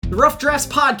The Rough Drafts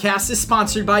podcast is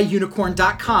sponsored by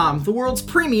Unicorn.com, the world's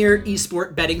premier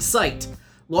esport betting site.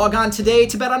 Log on today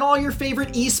to bet on all your favorite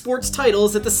esports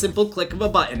titles at the simple click of a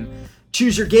button.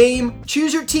 Choose your game,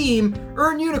 choose your team,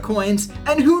 earn unicoins,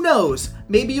 and who knows,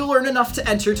 maybe you'll earn enough to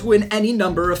enter to win any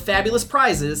number of fabulous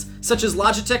prizes, such as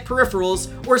Logitech peripherals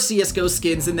or CSGO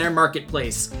skins in their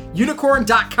marketplace.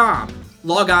 Unicorn.com.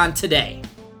 Log on today.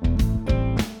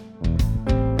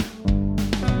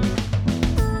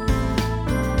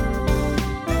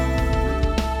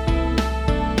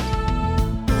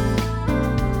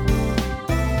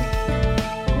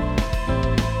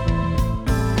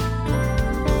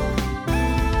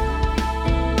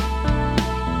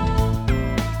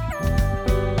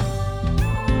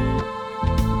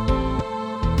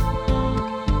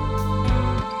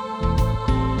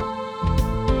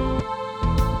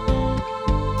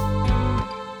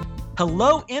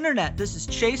 Hello, Internet. This is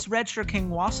Chase Redshirt King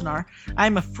Wassenaar.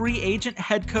 I'm a free agent,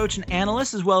 head coach, and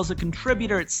analyst, as well as a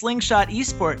contributor at Slingshot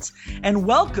Esports. And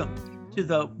welcome to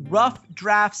the Rough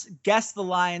Drafts Guess the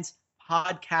Lines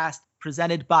podcast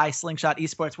presented by Slingshot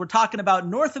Esports. We're talking about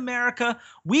North America,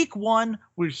 week one.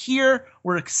 We're here.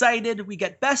 We're excited. We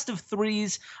get best of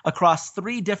threes across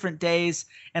 3 different days.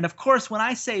 And of course, when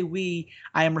I say we,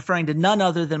 I am referring to none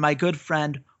other than my good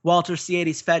friend, Walter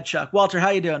Ciades Fedchuk. Walter,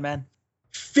 how you doing, man?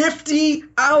 50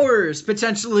 hours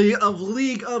potentially of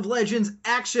League of Legends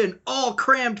action, all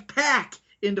crammed pack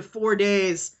into 4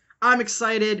 days. I'm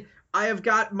excited. I have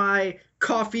got my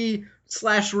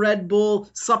coffee/Red Bull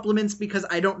supplements because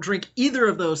I don't drink either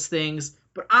of those things,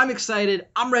 but I'm excited.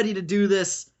 I'm ready to do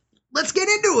this. Let's get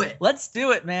into it. Let's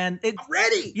do it, man. I'm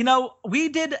ready. You know, we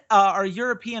did our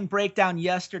European breakdown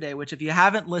yesterday, which if you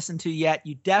haven't listened to yet,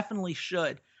 you definitely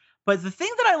should. But the thing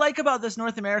that I like about this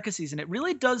North America season, it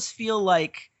really does feel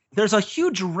like there's a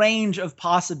huge range of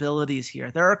possibilities here.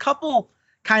 There are a couple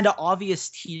kind of obvious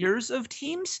tiers of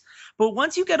teams, but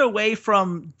once you get away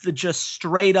from the just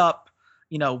straight up,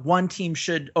 one team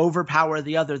should overpower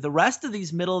the other, the rest of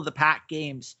these middle of the pack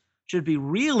games should be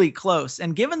really close.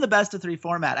 And given the best of 3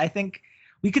 format, I think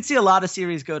we could see a lot of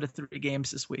series go to 3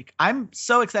 games this week. I'm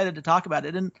so excited to talk about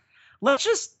it. And let's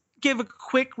just give a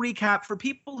quick recap for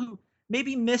people who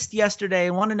maybe missed yesterday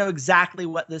and want to know exactly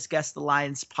what this Guess the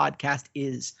Lines podcast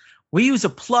is. We use a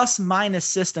plus-minus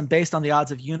system based on the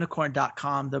odds of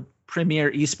Unicorn.com, the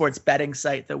premier esports betting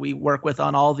site that we work with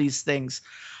on all these things.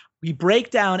 We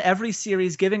break down every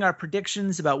series, giving our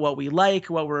predictions about what we like,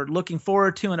 what we're looking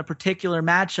forward to in a particular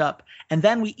matchup, and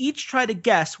then we each try to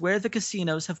guess where the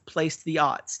casinos have placed the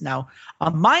odds. Now,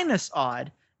 a minus odd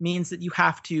means that you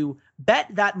have to bet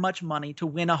that much money to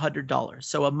win $100.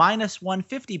 So a minus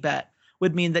 150 bet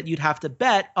would mean that you'd have to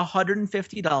bet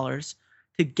 $150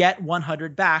 to get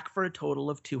 100 back for a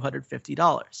total of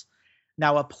 $250.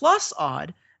 Now, a plus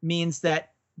odd means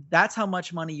that that's how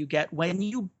much money you get when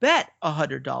you bet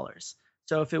 $100.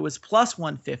 So if it was plus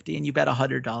 150 and you bet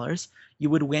 $100, you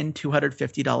would win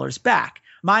 $250 back.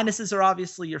 Minuses are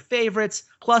obviously your favorites.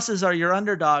 Pluses are your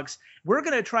underdogs. We're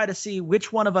going to try to see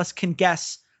which one of us can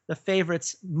guess the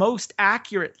favorites most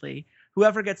accurately.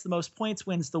 Whoever gets the most points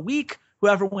wins the week.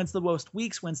 Whoever wins the most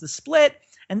weeks wins the split.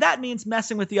 And that means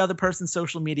messing with the other person's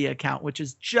social media account, which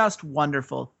is just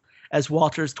wonderful, as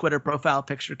Walter's Twitter profile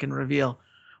picture can reveal.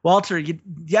 Walter,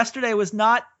 yesterday was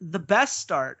not the best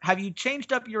start. Have you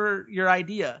changed up your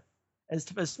idea as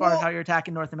far as how you're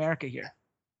attacking North America here?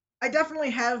 I definitely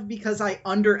have, because I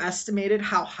underestimated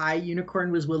how high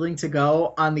Unicorn was willing to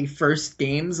go on the first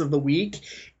games of the week.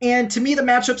 And to me, the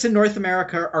matchups in North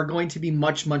America are going to be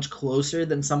much, much closer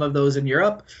than some of those in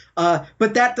Europe.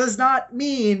 But that does not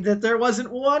mean that there wasn't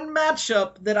one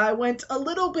matchup that I went a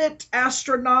little bit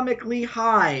astronomically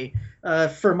high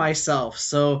for myself.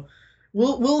 So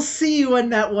we'll see when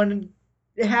that one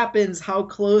happens, how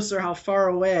close or how far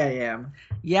away I am.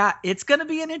 Yeah, it's going to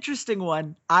be an interesting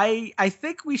one. I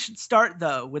think we should start,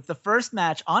 though, with the first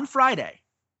match on Friday.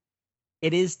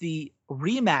 It is the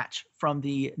rematch from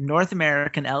the North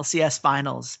American LCS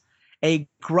Finals. A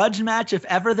grudge match, if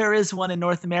ever there is one in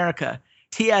North America.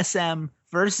 TSM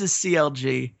versus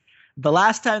CLG. The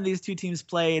last time these two teams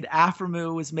played,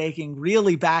 Aframu was making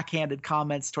really backhanded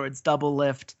comments towards Double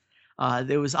Lift.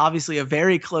 There was obviously a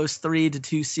very close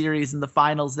 3-2 series in the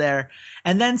finals there.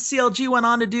 And then CLG went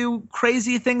on to do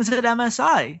crazy things at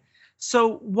MSI.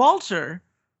 So, Walter,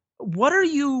 what are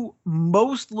you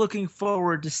most looking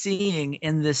forward to seeing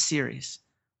in this series?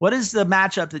 What is the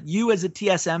matchup that you as a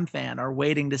TSM fan are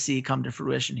waiting to see come to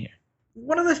fruition here?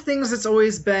 One of the things that's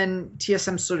always been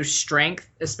TSM's sort of strength,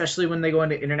 especially when they go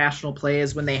into international play,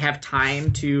 is when they have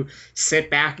time to sit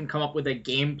back and come up with a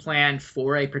game plan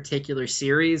for a particular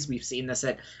series. We've seen this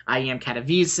at IEM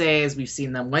Katowice. We've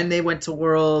seen them when they went to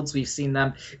Worlds. We've seen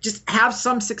them just have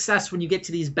some success when you get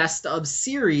to these best of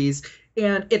series.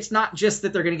 And it's not just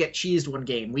that they're going to get cheesed one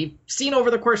game. We've seen over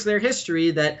the course of their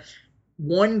history that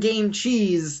one game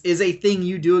cheese is a thing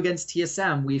you do against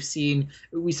TSM.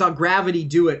 We saw Gravity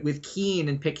do it with Keen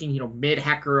and picking, mid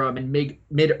Hecarim and mid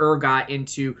Urgot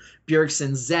into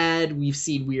Bjergsen Zed. We've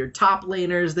seen weird top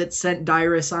laners that sent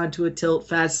Dyrus onto a tilt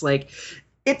fest. Like,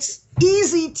 it's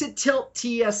easy to tilt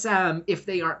TSM if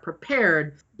they aren't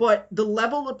prepared, but the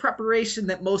level of preparation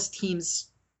that most teams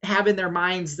have in their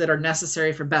minds that are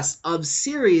necessary for best of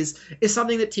series is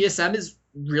something that TSM is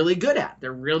really good at.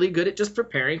 They're really good at just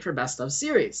preparing for best of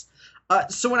series.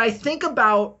 So when I think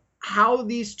about how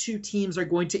these two teams are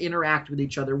going to interact with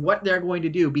each other, what they're going to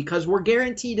do, because we're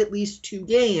guaranteed at least 2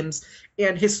 games,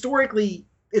 and historically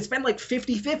it's been like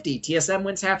 50-50. TSM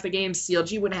wins half the games,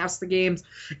 CLG wins half the games,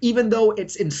 even though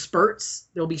it's in spurts.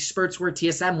 There'll be spurts where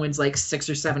TSM wins like 6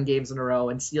 or 7 games in a row,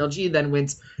 and CLG then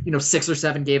wins, 6 or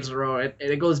 7 games in a row, and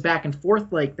it goes back and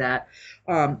forth like that.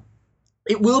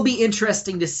 It will be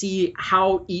interesting to see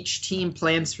how each team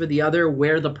plans for the other,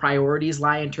 where the priorities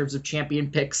lie in terms of champion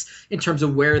picks, in terms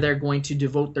of where they're going to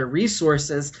devote their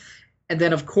resources. And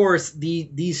then, of course, the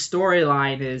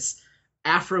storyline is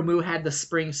Afromu had the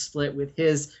spring split with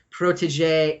his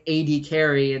protege AD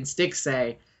carry and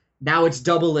Stixxay. Now it's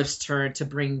Doublelift's turn to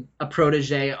bring a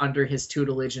protege under his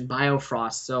tutelage in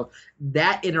Biofrost. So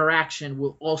that interaction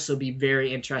will also be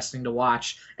very interesting to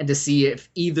watch and to see if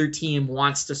either team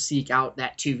wants to seek out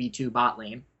that 2v2 bot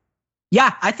lane.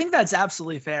 Yeah, I think that's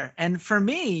absolutely fair. And for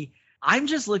me, I'm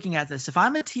just looking at this. If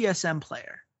I'm a TSM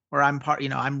player or I'm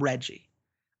I'm Reggie,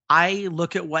 I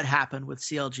look at what happened with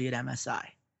CLG at MSI.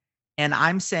 And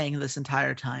I'm saying this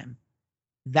entire time,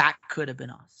 that could have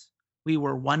been us. We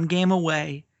were 1 game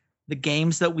away. The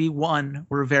games that we won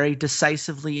were very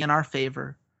decisively in our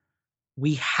favor.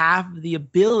 We have the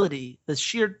ability, the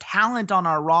sheer talent on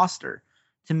our roster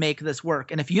to make this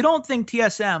work. And if you don't think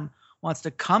TSM wants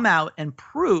to come out and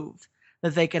prove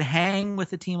that they can hang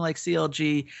with a team like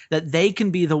CLG, that they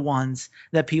can be the ones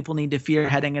that people need to fear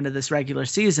heading into this regular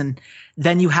season,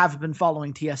 then you haven't been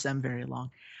following TSM very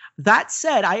long. That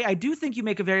said, I do think you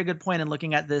make a very good point in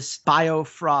looking at this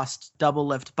Biofrost double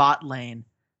lift bot lane,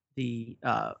 the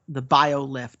bio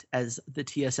lift, as the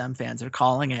TSM fans are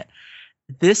calling it.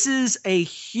 This is a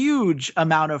huge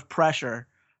amount of pressure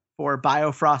for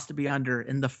Biofrost to be under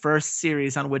in the first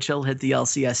series on which he'll hit the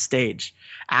LCS stage.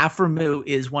 Afromu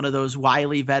is one of those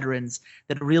wily veterans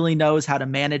that really knows how to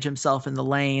manage himself in the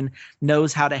lane,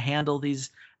 knows how to handle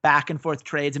these back and forth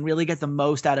trades and really get the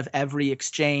most out of every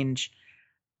exchange.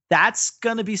 That's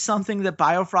going to be something that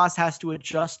Biofrost has to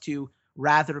adjust to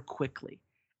rather quickly.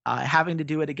 Having to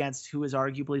do it against who is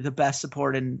arguably the best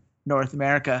support in North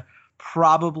America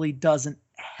probably doesn't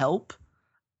help.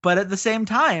 But at the same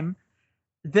time,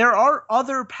 there are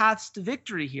other paths to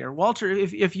victory here. Walter,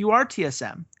 if you are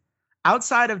TSM,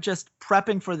 outside of just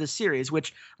prepping for the series,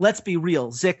 which, let's be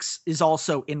real, Zix is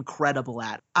also incredible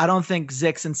at. I don't think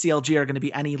Zix and CLG are going to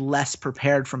be any less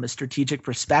prepared from a strategic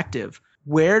perspective.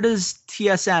 Where does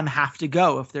TSM have to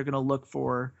go if they're going to look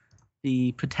for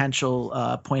the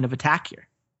potential point of attack here?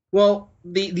 Well,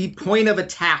 the point of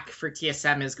attack for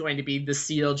TSM is going to be the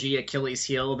CLG Achilles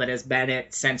heel that has been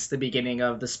it since the beginning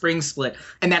of the spring split,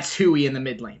 and that's Hui in the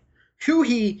mid lane.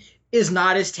 Hui is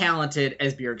not as talented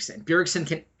as Bjergsen. Bjergsen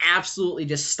can absolutely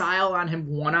just style on him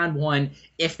one-on-one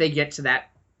if they get to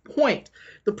that point.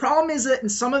 The problem is that in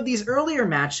some of these earlier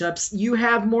matchups, you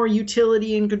have more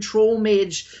utility and control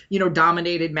mage,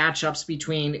 dominated matchups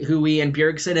between Hui and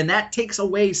Bjergsen, and that takes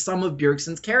away some of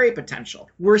Bjergsen's carry potential.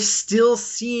 We're still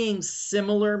seeing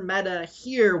similar meta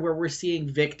here where we're seeing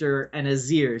Victor and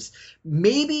Azir's.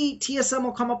 Maybe TSM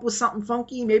will come up with something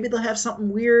funky. Maybe they'll have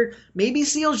something weird. Maybe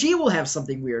CLG will have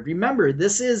something weird. Remember,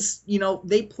 this is,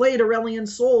 they played Aurelion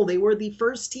Sol. They were the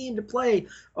first team to play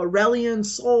Aurelion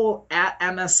Sol at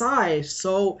MSI.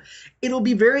 So it'll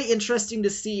be very interesting to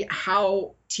see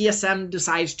how TSM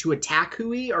decides to attack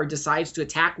Hui or decides to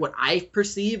attack what I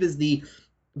perceive as the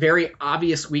very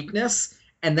obvious weakness,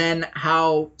 and then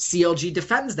how CLG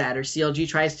defends that, or CLG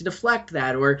tries to deflect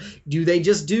that, or do they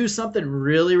just do something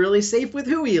really, really safe with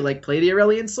Hui, like play the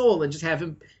Aurelion Sol and just have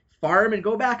him farm and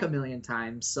go back a million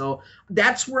times. So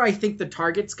that's where I think the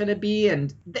target's going to be,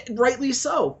 and rightly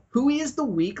so. Hui is the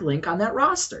weak link on that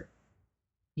roster.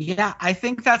 Yeah, I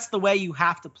think that's the way you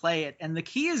have to play it. And the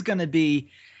key is going to be,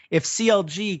 if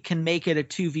CLG can make it a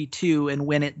 2v2 and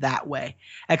win it that way.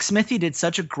 Xmithy did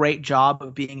such a great job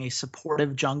of being a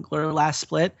supportive jungler last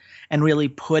split and really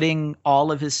putting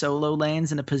all of his solo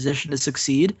lanes in a position to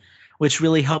succeed, which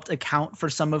really helped account for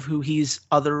some of who he's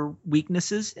other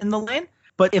weaknesses in the lane.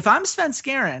 But if I'm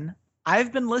Svenskeren,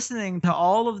 I've been listening to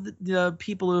all of the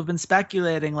people who have been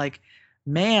speculating, like,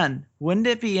 man, wouldn't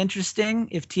it be interesting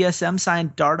if TSM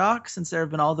signed Dardoch, since there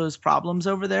have been all those problems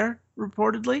over there,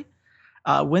 reportedly?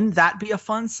 Wouldn't that be a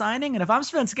fun signing? And if I'm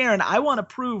Svenskeren, I want to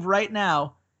prove right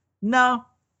now, no,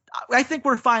 I think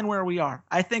we're fine where we are.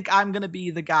 I think I'm going to be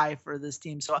the guy for this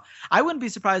team. So I wouldn't be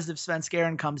surprised if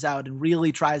Svenskeren comes out and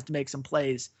really tries to make some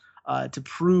plays to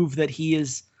prove that he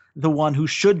is the one who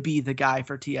should be the guy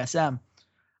for TSM.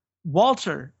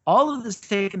 Walter, all of this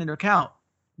taken into account,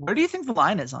 where do you think the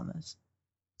line is on this?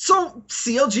 So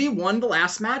CLG won the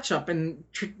last matchup, and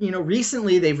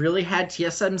recently they've really had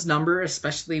TSM's number,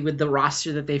 especially with the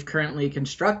roster that they've currently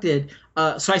constructed.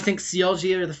 So I think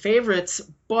CLG are the favorites,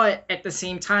 but at the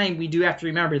same time, we do have to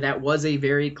remember that was a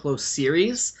very close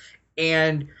series,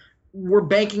 and we're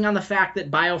banking on the fact that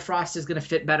Biofrost is going to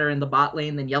fit better in the bot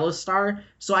lane than Yellowstar.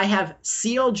 So I have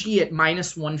CLG at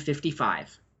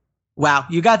 -155. Wow,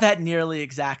 you got that nearly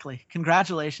exactly.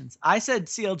 Congratulations. I said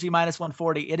CLG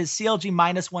 -140. It is CLG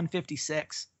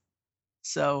 -156.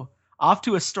 So off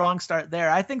to a strong start there.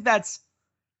 I think that's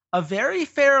a very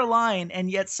fair line,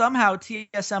 and yet somehow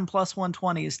TSM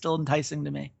 +120 is still enticing to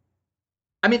me.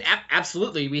 I mean,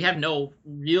 absolutely. We have no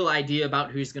real idea about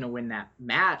who's going to win that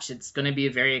match. It's going to be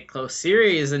a very close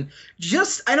series. And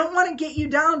I don't want to get you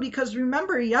down, because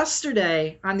remember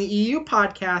yesterday on the EU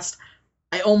podcast,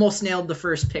 I almost nailed the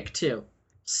first pick too.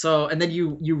 So, and then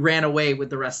you ran away with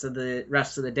the rest of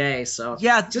the day. So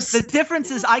yeah, the difference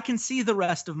is I can see the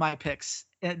rest of my picks,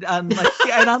 and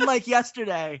unlike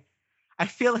yesterday, I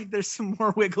feel like there's some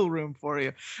more wiggle room for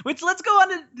you. Which, let's go on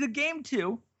to the game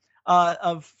 2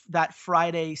 of that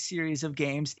Friday series of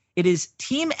games. It is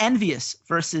Team Envious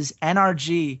versus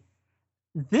NRG.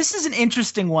 This is an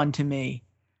interesting one to me.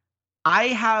 I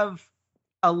have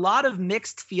a lot of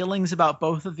mixed feelings about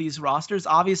both of these rosters.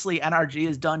 Obviously, NRG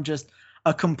has done just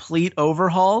a complete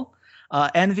overhaul.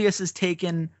 Envious has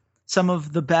taken some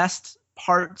of the best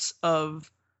parts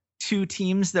of two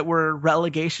teams that were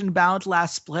relegation bound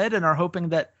last split and are hoping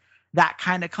that that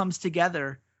kind of comes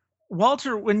together.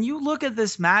 Walter, when you look at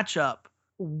this matchup,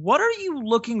 what are you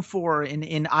looking for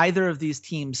in either of these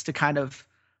teams to kind of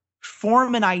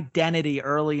form an identity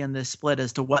early in this split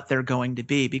as to what they're going to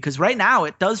be? Because right now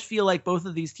it does feel like both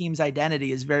of these teams'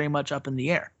 identity is very much up in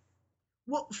the air.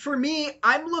 Well, for me,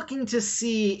 I'm looking to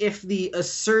see if the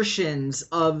assertions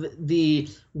of the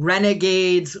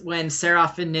Renegades when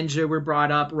Seraph and Ninja were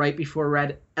brought up right before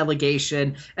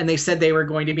relegation, and they said they were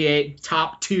going to be a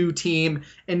top 2 team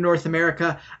in North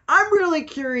America, I'm really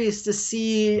curious to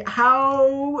see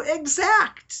how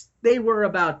exact they were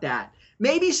about that.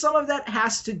 Maybe some of that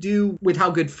has to do with how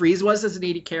good Freeze was as an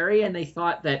AD carry, and they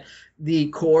thought that the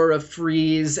core of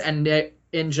Freeze and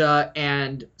Ninja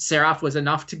and Seraph was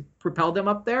enough to propel them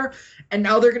up there. And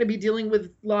now they're going to be dealing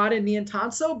with Lod and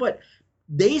Niantanso, but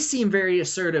they seem very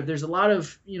assertive. There's a lot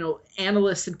of,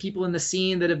 analysts and people in the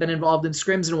scene that have been involved in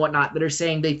scrims and whatnot that are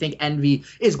saying they think Envy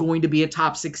is going to be a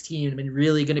top 6 team and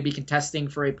really going to be contesting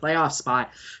for a playoff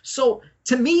spot. So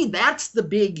to me, that's the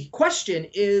big question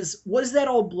was that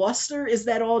all bluster? Is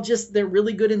that all just they're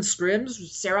really good in scrims?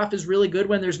 Seraph is really good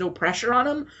when there's no pressure on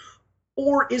him?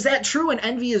 Or is that true and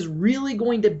Envy is really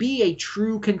going to be a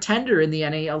true contender in the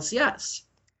NA-LCS?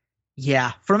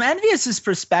 Yeah, from Envious's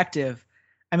perspective,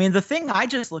 I mean, the thing I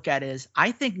just look at is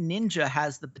I think Ninja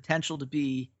has the potential to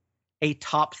be a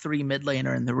top 3 mid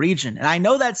laner in the region. And I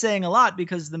know that's saying a lot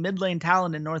because the mid lane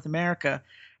talent in North America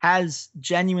has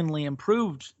genuinely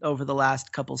improved over the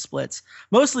last couple splits,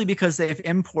 mostly because they've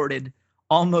imported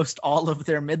almost all of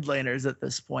their mid laners at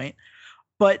this point.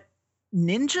 But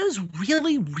Ninja's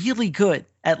really, really good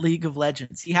at League of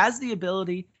Legends. He has the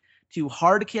ability to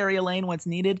hard carry a lane once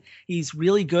needed. He's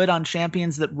really good on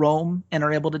champions that roam and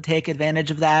are able to take advantage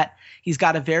of that. He's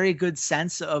got a very good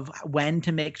sense of when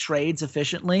to make trades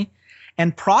efficiently.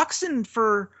 And Proxen,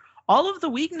 for all of the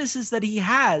weaknesses that he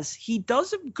has, he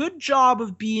does a good job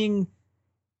of being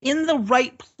in the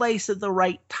right place at the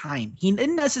right time. He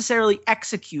didn't necessarily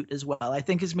execute as well. I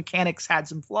think his mechanics had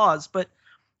some flaws, but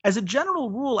as a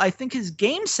general rule, I think his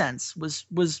game sense was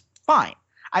fine.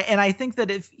 I think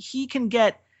that if he can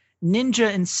get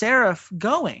Ninja and Seraph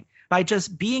going by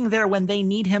just being there when they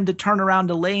need him to turn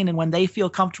around a lane and when they feel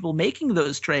comfortable making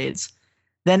those trades,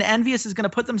 then Envious is going to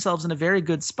put themselves in a very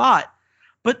good spot.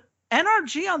 But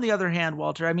NRG, on the other hand,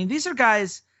 Walter, I mean, these are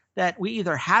guys that we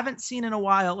either haven't seen in a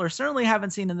while or certainly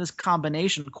haven't seen in this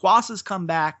combination. Quas has come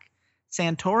back.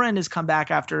 Santorin has come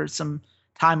back after some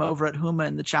time over at Huma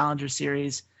in the Challenger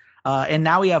Series. And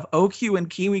now we have OQ and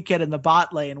Kiwi Kid in the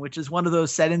bot lane, which is one of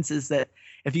those sentences that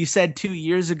if you said 2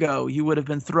 years ago, you would have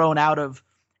been thrown out of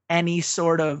any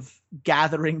sort of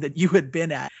gathering that you had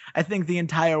been at. I think the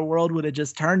entire world would have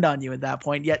just turned on you at that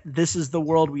point. Yet this is the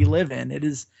world we live in. It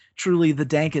is truly the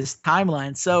dankest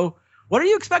timeline. So what are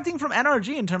you expecting from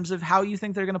NRG in terms of how you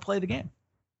think they're going to play the game?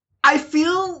 I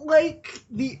feel like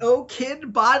the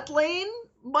O-Kid bot lane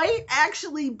might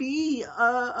actually be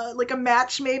like a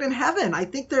match made in heaven. I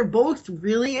think they're both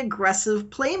really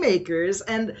aggressive playmakers,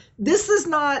 and this is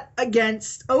not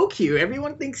against OQ.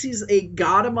 Everyone thinks he's a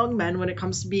god among men when it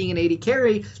comes to being an AD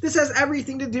carry. This has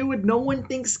everything to do with no one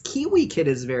thinks Kiwi Kid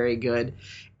is very good,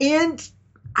 and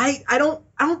I don't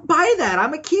buy that.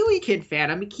 I'm a Kiwi Kid fan.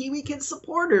 I'm a Kiwi Kid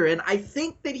supporter, and I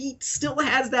think that he still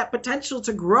has that potential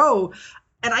to grow.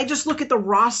 And I just look at the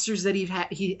rosters that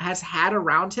he has had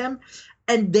around him,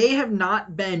 and they have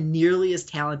not been nearly as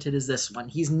talented as this one.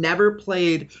 He's never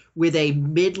played with a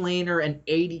mid laner and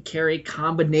AD carry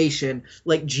combination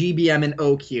like GBM and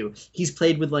OQ. He's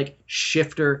played with like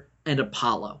Shifter and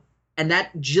Apollo. And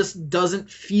that just doesn't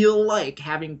feel like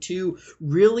having two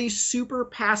really super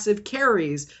passive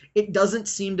carries. It doesn't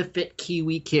seem to fit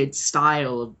Kiwi Kid's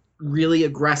style of really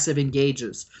aggressive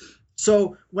engages.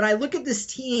 So when I look at this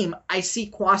team, I see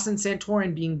Quas and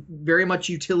Santorin being very much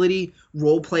utility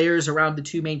role players around the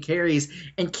two main carries,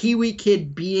 and Kiwi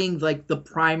Kid being like the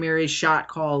primary shot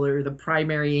caller, the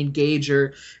primary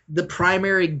engager, the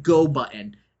primary go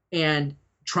button, and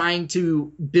trying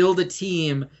to build a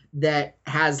team that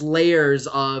has layers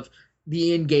of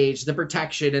the engage, the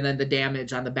protection, and then the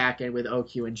damage on the back end with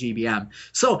OQ and GBM.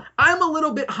 So I'm a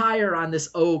little bit higher on this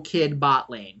O-Kid bot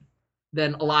lane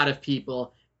than a lot of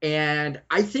people. And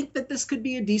I think that this could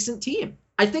be a decent team.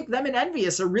 I think them and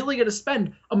Envious are really going to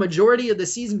spend a majority of the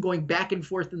season going back and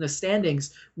forth in the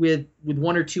standings with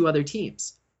one or two other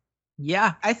teams.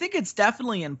 Yeah, I think it's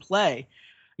definitely in play.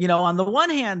 You know, on the one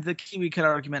hand, the Kiwi Kid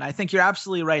argument, I think you're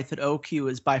absolutely right that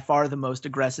OQ is by far the most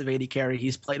aggressive AD carry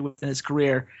he's played with in his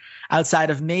career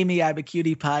outside of Mamie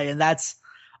Ibacutie, and that's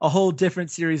a whole different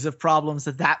series of problems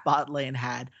that bot lane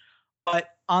had. But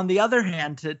on the other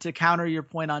hand, to counter your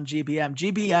point on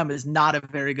GBM is not a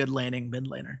very good laning mid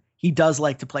laner. He does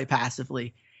like to play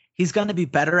passively. He's going to be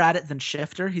better at it than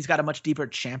Shifter. He's got a much deeper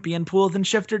champion pool than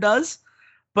Shifter does.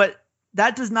 But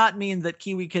that does not mean that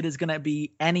Kiwi Kid is going to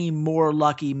be any more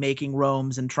lucky making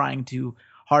roams and trying to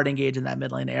hard engage in that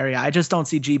mid lane area. I just don't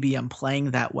see GBM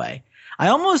playing that way. I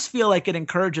almost feel like it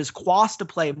encourages Quas to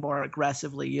play more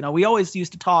aggressively. You know, we always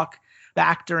used to talk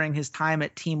back during his time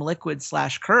at Team Liquid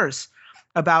 / Curse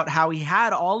about how he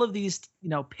had all of these, you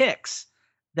know, picks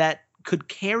that could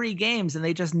carry games and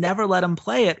they just never let him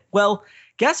play it. Well,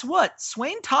 guess what?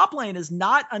 Swain top lane is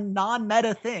not a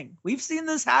non-meta thing. We've seen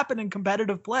this happen in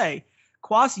competitive play.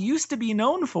 Quas used to be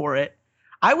known for it.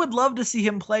 I would love to see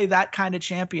him play that kind of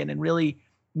champion and really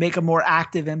make a more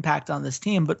active impact on this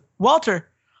team. But Walter,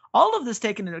 all of this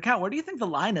taken into account, where do you think the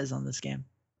line is on this game?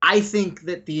 I think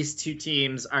that these two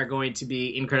teams are going to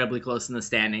be incredibly close in the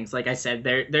standings. Like I said,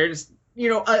 there's you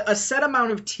know, a set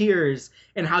amount of tiers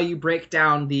in how you break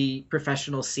down the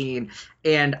professional scene.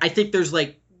 And I think there's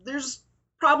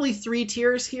probably 3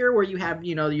 tiers here where you have,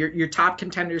 you know, your top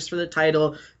contenders for the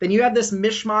title. Then you have this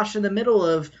mishmash in the middle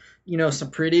of, you know,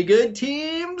 some pretty good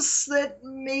teams that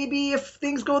maybe if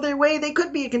things go their way, they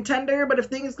could be a contender. But if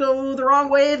things go the wrong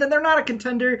way, then they're not a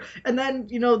contender. And then,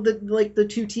 you know, the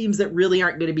two teams that really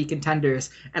aren't going to be contenders.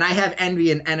 And I have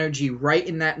Envy and Energy right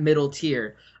in that middle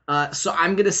tier. So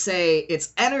I'm going to say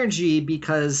it's Energy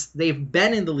because they've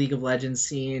been in the League of Legends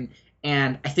scene,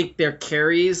 and I think their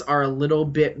carries are a little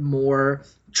bit more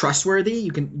trustworthy.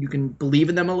 You can believe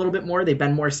in them a little bit more. They've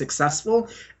been more successful,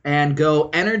 and go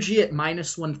Energy at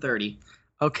 -130.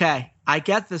 Okay, I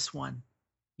get this one.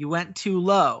 You went too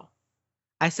low.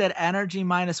 I said Energy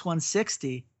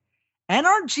 -160.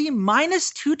 NRG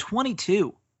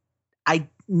 -222.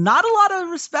 Not a lot of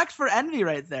respect for Envy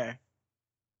right there.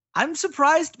 I'm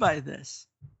surprised by this.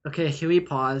 Okay, can we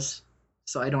pause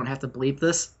so I don't have to bleep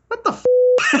this? What the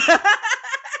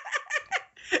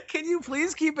Can you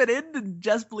please keep it in and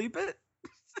just bleep it?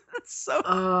 That's so...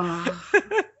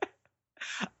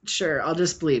 Sure, I'll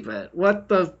just bleep it. What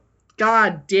the...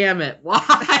 God damn it.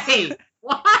 Why?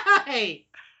 Why?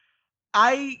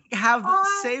 I have the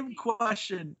same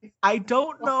question. I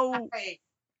don't know.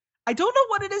 I don't know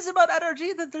what it is about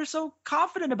NRG that they're so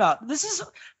confident about. This is...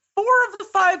 4 of the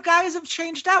 5 guys have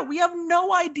changed out. We have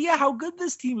no idea how good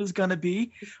this team is going to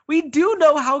be. We do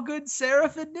know how good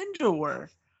Seraph and Ninja were.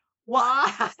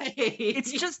 Why?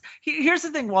 It's just, here's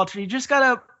the thing, Walter. You just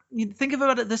gotta think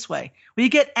about it this way. We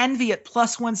get Envy at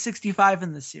plus 165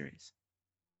 in this series.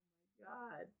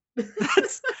 God.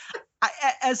 That's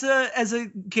as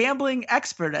a gambling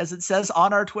expert, as it says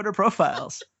on our Twitter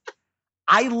profiles.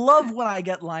 I love when I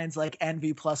get lines like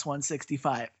Envy plus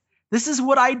 165. This is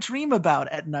what I dream about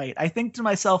at night. I think to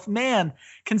myself, man,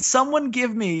 can someone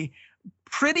give me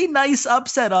pretty nice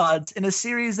upset odds in a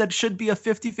series that should be a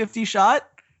 50-50 shot?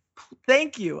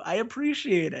 Thank you. I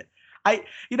appreciate it.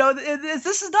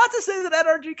 This is not to say that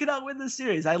NRG cannot win this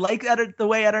series. I like the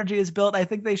way NRG is built. I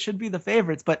think they should be the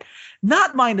favorites, but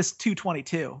not minus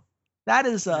 222. That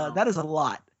is a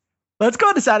lot. Let's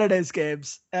go to Saturday's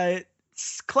games.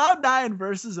 Cloud9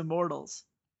 versus Immortals.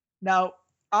 Now,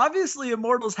 obviously,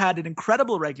 Immortals had an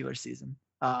incredible regular season.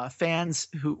 Fans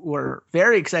who were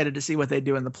very excited to see what they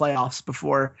do in the playoffs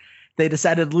before they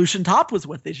decided Lucian Top was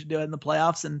what they should do in the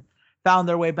playoffs and found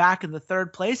their way back in the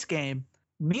third place game.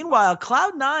 Meanwhile,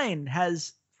 Cloud9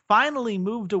 has finally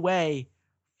moved away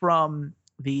from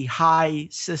the high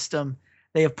system.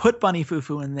 They have put Bunny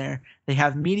Fufu in there. They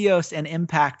have Meteos and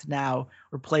Impact now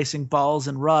replacing Balls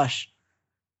and Rush.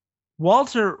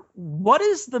 Walter, what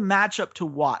is the matchup to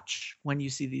watch when you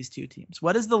see these two teams?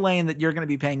 What is the lane that you're going to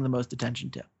be paying the most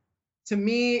attention to? To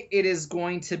me, it is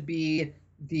going to be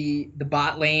the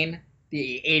bot lane,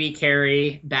 the 80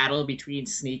 carry battle between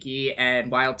Sneaky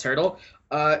and Wild Turtle.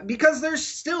 Because there's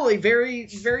still a very,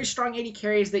 very strong 80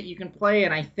 carries that you can play,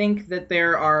 and I think that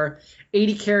there are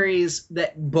 80 carries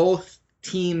that both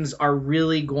teams are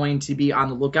really going to be on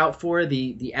the lookout for,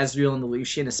 the Ezreal and the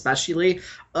Lucian especially.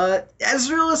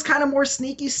 Ezreal is kind of more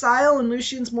Sneaky style, and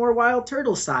Lucian's more Wild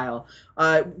Turtle style.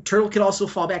 Turtle can also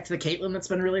fall back to the Caitlyn that's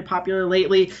been really popular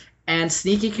lately, and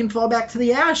Sneaky can fall back to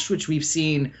the Ashe, which we've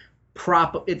seen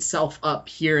prop itself up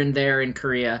here and there in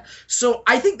Korea. So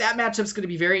I think that matchup's going to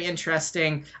be very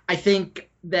interesting. I think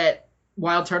that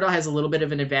Wild Turtle has a little bit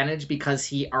of an advantage because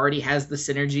he already has the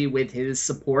synergy with his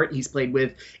support. He's played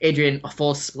with Adrian a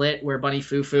full split where Bunny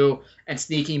Fufu and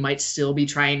Sneaky might still be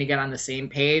trying to get on the same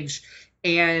page.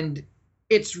 And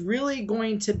it's really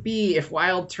going to be if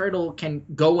Wild Turtle can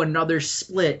go another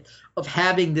split of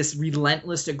having this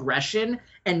relentless aggression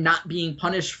and not being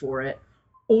punished for it.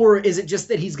 Or is it just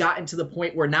that he's gotten to the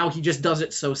point where now he just does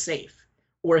it so safe?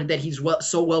 Or that he's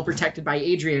so well protected by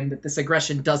Adrian that this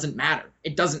aggression doesn't matter.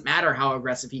 It doesn't matter how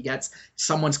aggressive he gets.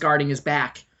 Someone's guarding his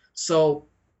back. So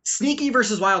Sneaky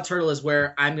versus Wild Turtle is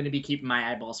where I'm going to be keeping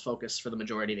my eyeballs focused for the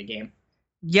majority of the game.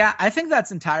 Yeah, I think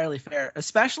that's entirely fair,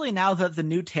 especially now that the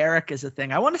new Taric is a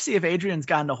thing. I want to see if Adrian's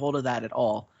gotten a hold of that at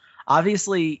all.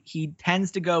 Obviously, he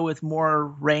tends to go with more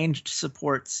ranged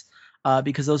supports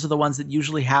because those are the ones that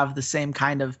usually have the same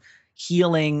kind of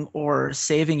healing or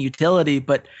saving utility.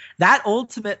 But that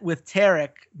ultimate with Taric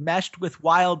meshed with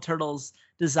Wild Turtle's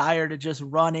desire to just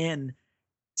run in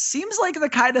seems like the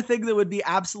kind of thing that would be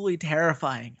absolutely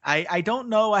terrifying. I don't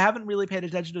know. I haven't really paid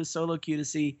attention to his solo queue to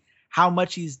see how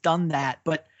much he's done that,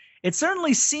 but it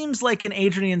certainly seems like an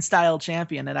Adrian style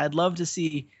champion. And I'd love to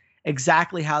see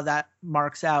exactly how that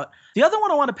marks out. The other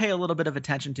one I want to pay a little bit of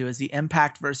attention to is the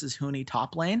Impact versus Huni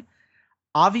top lane.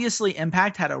 Obviously,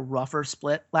 Impact had a rougher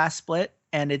last split,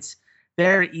 and it's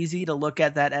very easy to look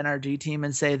at that NRG team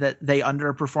and say that they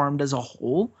underperformed as a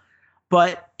whole.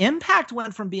 But Impact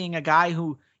went from being a guy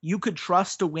who you could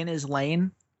trust to win his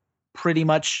lane pretty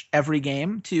much every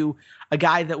game to a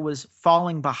guy that was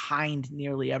falling behind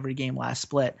nearly every game last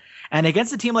split. And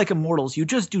against a team like Immortals, you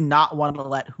just do not want to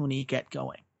let Huni get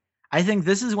going. I think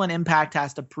this is when Impact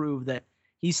has to prove that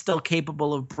he's still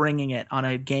capable of bringing it on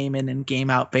a game in and game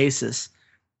out basis.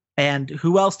 And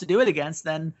who else to do it against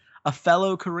than a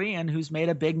fellow Korean who's made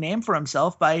a big name for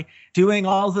himself by doing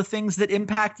all the things that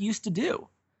Impact used to do.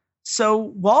 So,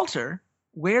 Walter,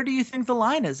 where do you think the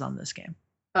line is on this game?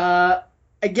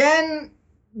 Again,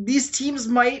 these teams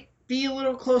might be a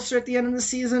little closer at the end of the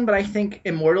season, but I think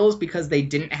Immortals, because they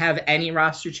didn't have any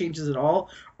roster changes at all,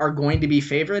 are going to be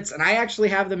favorites. And I actually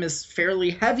have them as fairly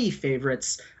heavy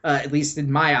favorites, at least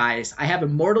in my eyes. I have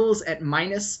Immortals at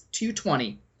minus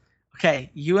 220. Okay,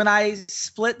 you and I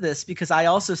split this because I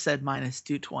also said minus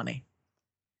 220.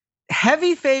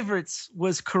 Heavy favorites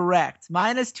was correct.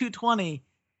 Minus 220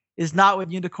 is not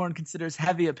what Unicorn considers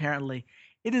heavy, apparently.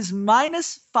 It is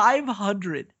minus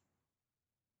 500.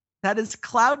 That is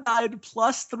Cloud9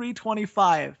 plus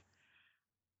 325.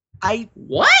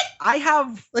 What? I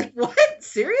have... Like, what?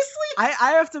 Seriously?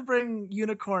 I have to bring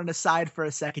Unicorn aside for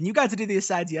a second. You got to do the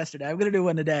asides yesterday. I'm going to do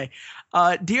one today.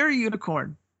 Dear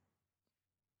Unicorn,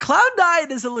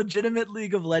 Cloud9 is a legitimate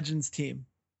League of Legends team.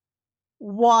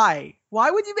 Why? Why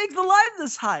would you make the line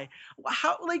this high?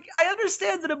 How, like, I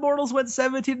understand that Immortals went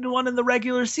 17-1 in the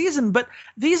regular season, but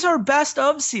these are best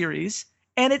of series,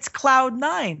 and it's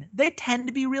Cloud9. They tend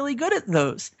to be really good at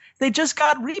those. They just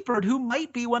got Reapered, who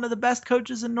might be one of the best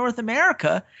coaches in North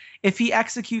America if he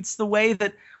executes the way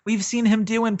that we've seen him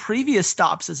do in previous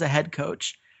stops as a head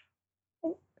coach.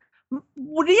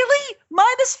 Really?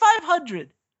 Minus 500?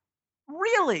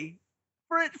 Really?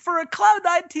 For a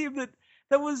Cloud9 team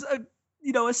that was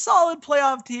a solid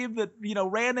playoff team that,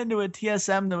 ran into a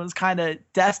TSM that was kind of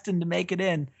destined to make it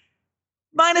in.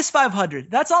 Minus 500.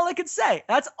 That's all I can say.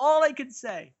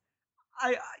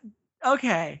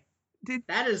 Okay.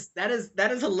 That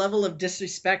is a level of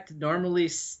disrespect normally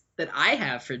that I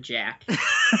have for Jack.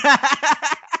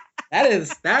 That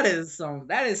is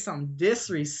some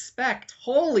disrespect.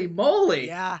 Holy moly.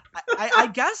 Yeah. I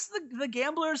guess the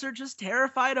gamblers are just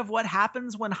terrified of what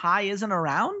happens when High isn't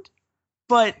around.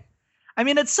 But I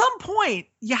mean, at some point,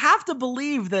 you have to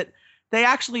believe that they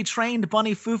actually trained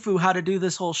Bunny Fufu how to do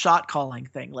this whole shot calling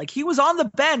thing. Like, he was on the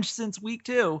bench since week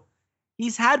 2.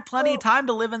 He's had plenty of time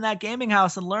to live in that gaming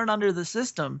house and learn under the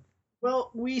system.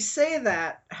 Well, we say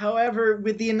that. However,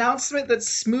 with the announcement that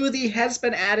Smoothie has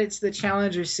been added to the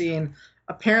challenger scene,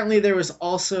 apparently there was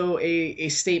also a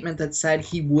statement that said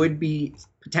he would be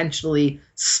potentially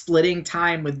splitting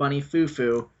time with Bunny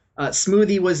Fufu.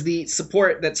 Smoothie was the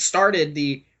support that started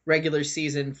the regular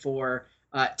season for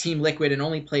Team Liquid and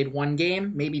only played 1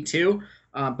 game, maybe 2.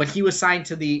 But he was signed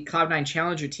to the Cloud9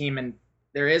 Challenger team, and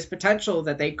there is potential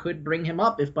that they could bring him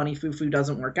up if Bunny Fufu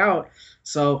doesn't work out.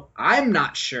 So I'm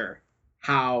not sure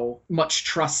how much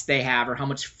trust they have or how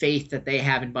much faith that they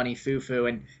have in Bunny Fufu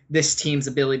and this team's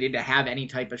ability to have any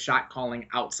type of shot calling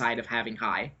outside of having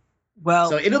High.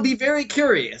 Well, so it'll be very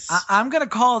curious. I'm going to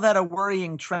call that a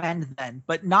worrying trend then,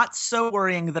 but not so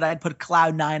worrying that I'd put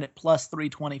Cloud9 at plus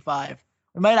 325.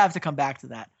 We might have to come back to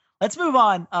that. Let's move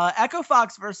on. Echo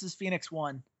Fox versus Phoenix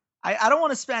One. I don't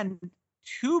want to spend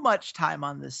too much time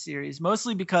on this series,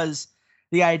 mostly because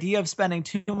the idea of spending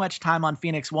too much time on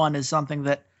Phoenix One is something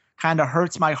that kind of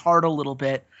hurts my heart a little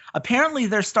bit. Apparently,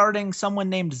 they're starting someone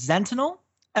named Sentinel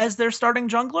as their starting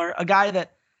jungler, a guy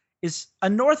that is a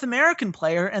North American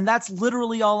player, and that's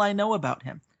literally all I know about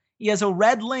him. He has a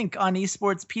red link on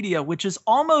Esportspedia, which is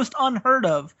almost unheard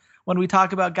of when we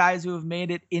talk about guys who have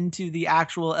made it into the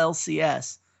actual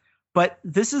LCS. But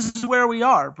this is where we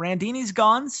are. Brandini's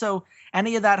gone, so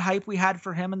any of that hype we had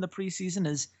for him in the preseason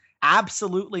is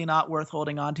absolutely not worth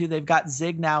holding on to. They've got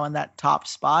Zig now in that top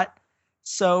spot.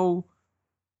 So,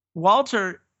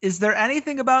 Walter, is there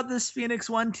anything about this Phoenix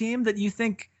One team that you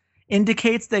think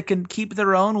indicates they can keep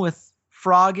their own with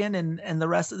Froggen and the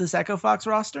rest of this Echo Fox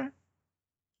roster?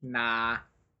 Nah.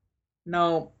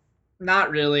 No, not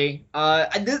really.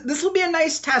 This will be a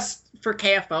nice test for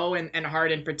KFO and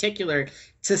Hard in particular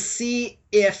to see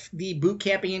if the boot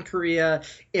camping in Korea,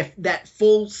 if that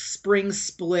full spring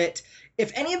split,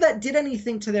 if any of that did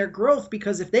anything to their growth,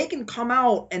 because if they can come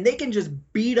out and they can just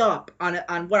beat up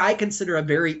on what I consider a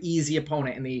very easy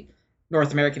opponent in the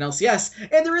North American LCS,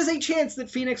 and there is a chance that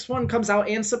Phoenix One comes out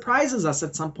and surprises us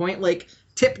at some point, like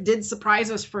Tip did surprise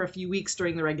us for a few weeks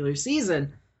during the regular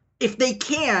season. If they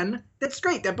can, that's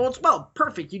great. That bodes well.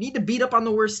 Perfect. You need to beat up on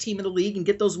the worst team in the league and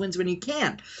get those wins when you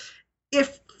can.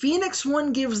 If Phoenix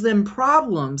One gives them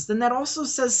problems, then that also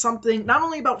says something not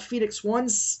only about Phoenix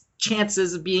One's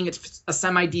chances of being a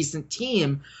semi-decent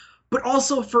team, but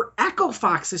also for Echo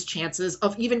Fox's chances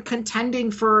of even contending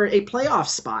for a playoff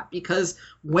spot. Because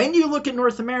when you look at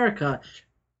North America,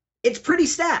 it's pretty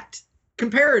stacked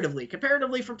comparatively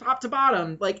from top to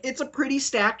bottom. Like, it's a pretty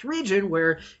stacked region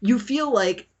where you feel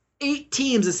like 8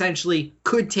 teams essentially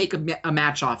could take a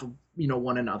match off of,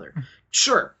 one another.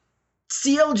 Sure.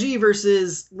 CLG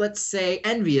versus, let's say,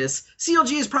 Envious.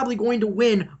 CLG is probably going to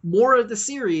win more of the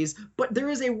series, but there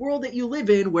is a world that you live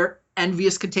in where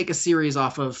Envious could take a series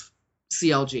off of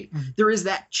CLG. Mm-hmm. There is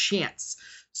that chance.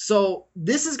 So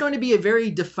this is going to be a very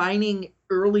defining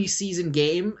early season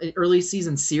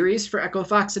series for Echo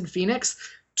Fox and Phoenix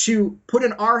to put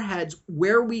in our heads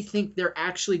where we think they're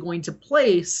actually going to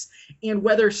place and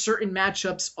whether certain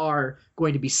matchups are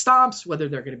going to be stomps, whether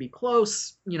they're going to be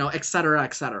close, et cetera,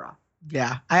 et cetera.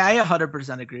 Yeah, I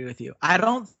 100% agree with you. I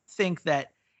don't think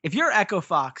that if you're Echo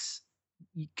Fox,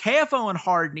 KFO and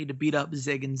Hard need to beat up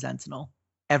Zig and Sentinel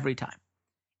every time.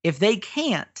 If they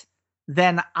can't,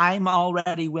 then I'm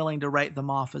already willing to write them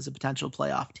off as a potential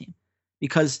playoff team.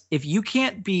 Because if you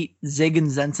can't beat Zig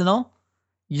and Sentinel,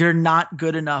 you're not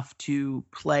good enough to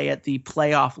play at the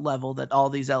playoff level that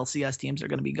all these LCS teams are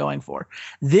going to be going for.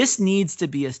 This needs to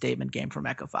be a statement game from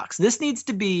Echo Fox. This needs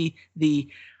to be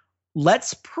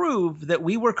Let's prove that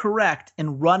we were correct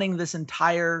in running this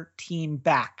entire team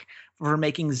back for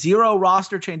making 0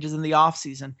 roster changes in the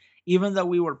offseason, even though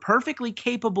we were perfectly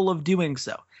capable of doing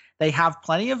so. They have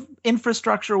plenty of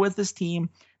infrastructure with this team.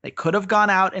 They could have gone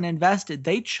out and invested.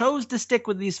 They chose to stick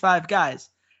with these 5 guys.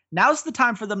 Now's the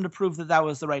time for them to prove that that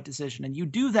was the right decision. And you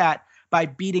do that by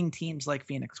beating teams like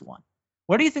Phoenix 1.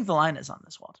 Where do you think the line is on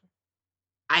this, Walter?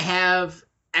 I have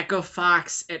Echo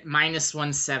Fox at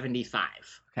 -175.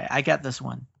 Okay, I get this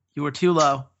one. You were too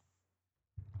low.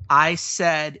 I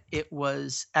said it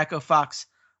was Echo Fox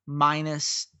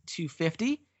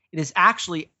 -250. It is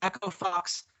actually Echo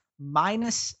Fox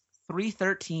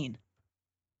 -313.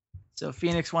 So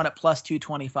Phoenix won at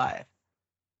 +225.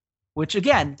 Which,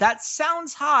 again, that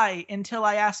sounds high until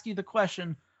I ask you the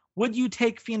question, would you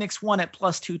take Phoenix 1 at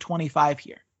 +225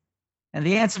 here? And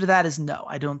the answer to that is no,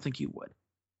 I don't think you would.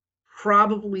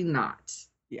 Probably not.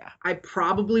 Yeah. I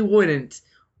probably wouldn't,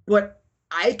 but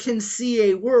I can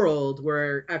see a world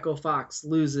where Echo Fox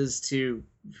loses to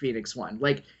Phoenix 1.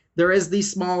 Like, there is the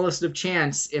smallest of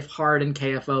chance if Hard and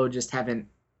KFO just haven't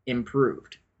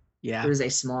improved. Yeah. There's a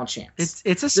small chance.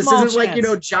 It's a small chance. This isn't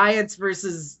like, Giants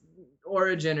versus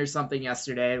Origin or something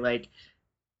yesterday. Like,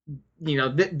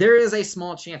 there is a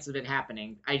small chance of it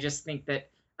happening. I just think that,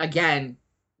 again,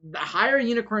 the higher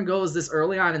Unicorn goes this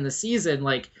early on in the season,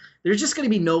 like, there's just going to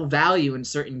be no value in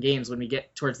certain games when we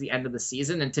get towards the end of the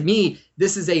season. And to me,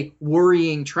 this is a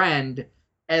worrying trend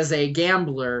as a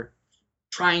gambler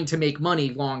trying to make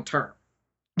money long term.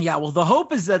 Yeah, well, the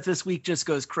hope is that this week just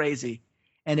goes crazy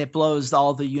and it blows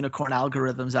all the Unicorn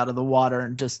algorithms out of the water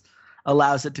and just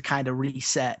allows it to kind of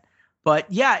reset. But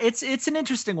yeah, it's an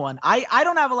interesting one. I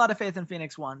don't have a lot of faith in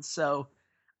Phoenix 1, so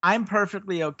I'm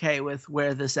perfectly okay with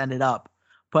where this ended up.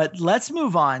 But let's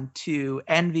move on to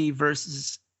Envy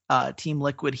versus Team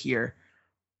Liquid here.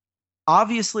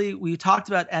 Obviously, we talked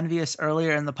about Envious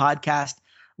earlier in the podcast.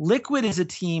 Liquid is a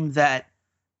team that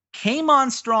came on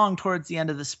strong towards the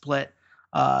end of the split.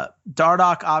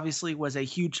 Dardoch obviously was a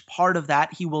huge part of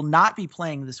that. He will not be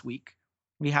playing this week.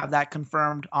 We have that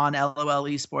confirmed on LOL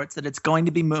Esports that it's going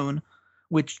to be Moon,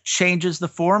 which changes the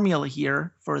formula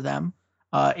here for them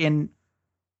in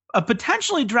a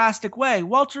potentially drastic way.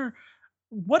 Walter,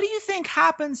 what do you think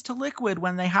happens to Liquid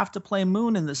when they have to play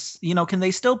Moon in this? Can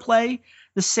they still play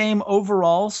the same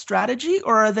overall strategy,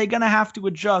 or are they going to have to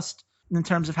adjust in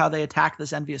terms of how they attack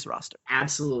this Envious roster?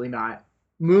 Absolutely not.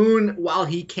 Moon, while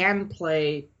he can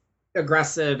play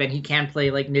aggressive and he can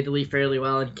play like Nidalee fairly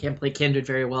well and he can play Kindred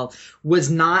very well, was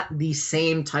not the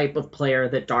same type of player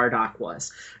that Dardoch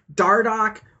was.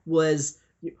 Dardoch was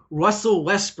Russell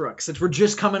Westbrook, since we're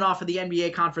just coming off of the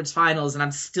NBA Conference Finals and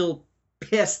I'm still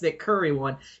pissed that Curry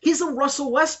won. He's a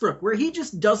Russell Westbrook where he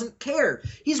just doesn't care.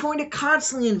 He's going to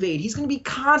constantly invade. He's going to be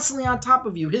constantly on top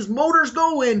of you. His motor's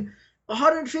going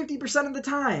 150% of the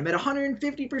time at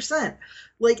 150%.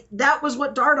 Like, that was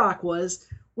what Dardoch was,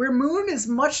 where Moon is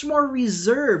much more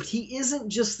reserved. He isn't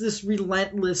just this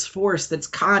relentless force that's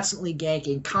constantly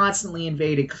ganking, constantly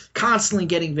invading, constantly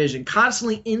getting vision,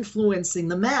 constantly influencing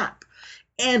the map.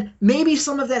 And maybe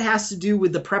some of that has to do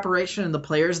with the preparation and the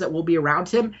players that will be around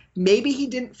him. Maybe he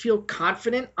didn't feel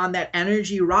confident on that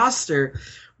energy roster,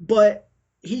 but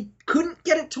he couldn't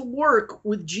get it to work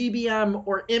with GBM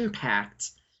or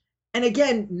Impact. And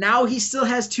again, now he still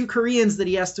has 2 Koreans that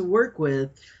he has to work with.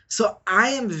 So I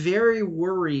am very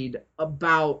worried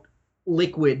about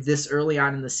Liquid this early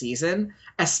on in the season,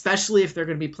 especially if they're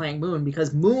going to be playing Moon,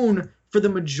 because Moon, for the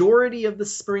majority of the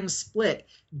spring split,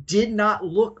 did not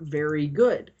look very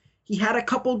good. He had a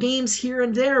couple games here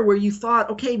and there where you thought,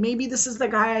 okay, maybe this is the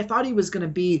guy I thought he was going to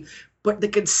be, but the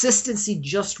consistency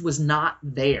just was not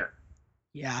there.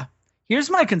 Yeah. Here's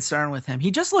my concern with him.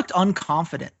 He just looked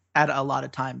unconfident at a lot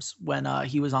of times when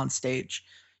he was on stage.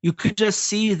 You could just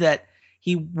see that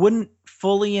he wouldn't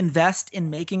fully invest in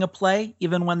making a play,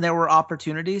 even when there were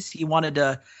opportunities. He wanted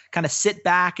to kind of sit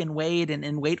back and wait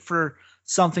and wait for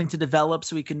something to develop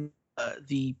so he can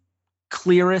the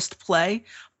clearest play.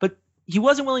 But he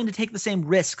wasn't willing to take the same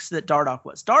risks that Dardoch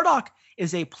was. Dardoch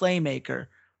is a playmaker.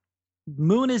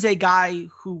 Moon is a guy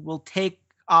who will take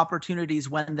opportunities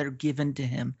when they're given to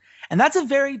him. And that's a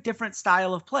very different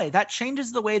style of play. That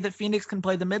changes the way that Phoenix can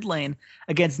play the mid lane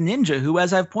against Ninja, who,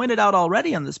 as I've pointed out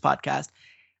already on this podcast,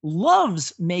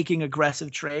 loves making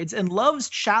aggressive trades and loves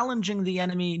challenging the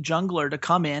enemy jungler to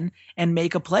come in and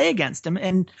make a play against him.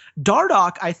 And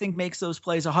Dardoch, I think, makes those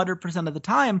plays 100% of the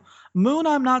time. Moon,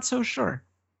 I'm not so sure.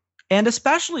 And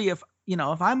especially if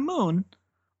I'm Moon,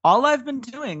 all I've been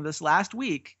doing this last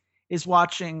week is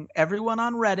watching everyone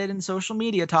on Reddit and social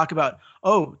media talk about,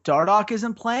 oh, Dardoch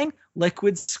isn't playing,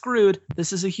 Liquid's screwed,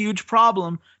 this is a huge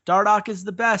problem, Dardoch is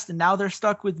the best, and now they're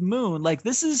stuck with Moon. Like,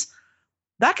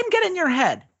 that can get in your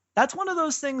head. That's one of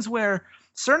those things where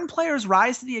certain players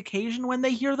rise to the occasion when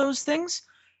they hear those things,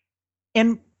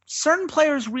 and certain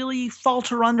players really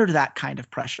falter under that kind of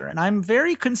pressure. And I'm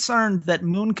very concerned that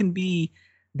Moon can be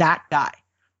that guy.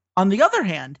 On the other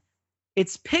hand,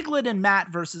 it's Piglet and Matt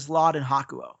versus Laud and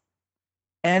Hakuo.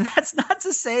 And that's not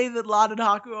to say that Laud and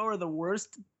Hakuo are the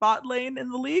worst bot lane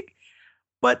in the league,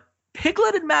 but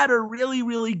Piglet and Matt are really,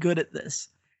 really good at this.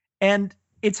 And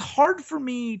it's hard for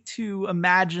me to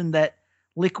imagine that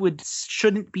Liquid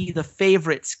shouldn't be the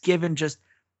favorites given just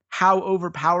how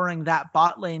overpowering that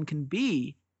bot lane can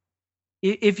be.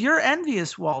 If you're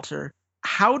envious, Walter,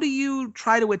 how do you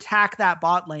try to attack that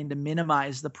bot lane to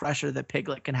minimize the pressure that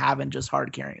Piglet can have in just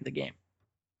hard carrying the game?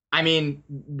 I mean,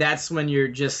 that's when you're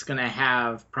just going to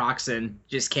have Proxen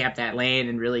just camp that lane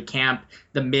and really camp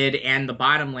the mid and the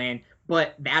bottom lane.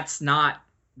 But that's not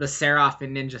the Seraph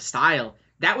and Ninja style.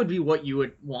 That would be what you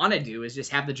would want to do, is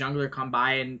just have the jungler come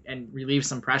by and relieve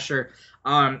some pressure.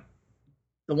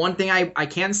 The one thing I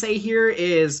can say here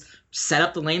is set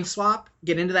up the lane swap,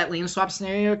 get into that lane swap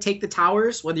scenario, take the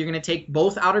towers, whether you're going to take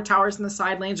both outer towers in the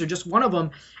side lanes or just one of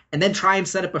them, and then try and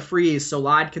set up a freeze so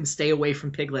Laud can stay away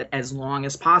from Piglet as long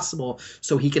as possible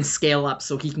so he can scale up,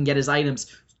 so he can get his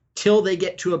items till they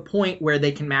get to a point where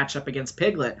they can match up against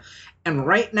Piglet. And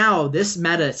right now, this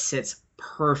meta sits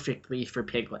perfectly for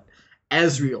Piglet.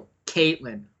 Ezreal,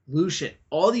 Caitlyn, Lucian,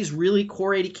 all these really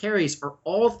core 80 carries are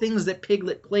all things that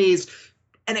Piglet plays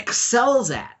and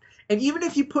excels at. And even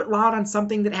if you put Laud on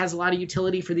something that has a lot of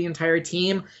utility for the entire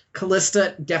team,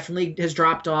 Callista definitely has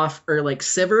dropped off, or like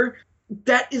Sivir,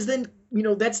 that is then,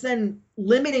 that's then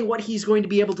limiting what he's going to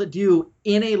be able to do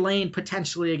in a lane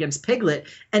potentially against Piglet.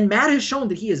 And Matt has shown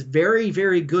that he is very,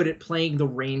 very good at playing the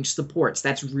range supports.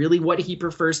 That's really what he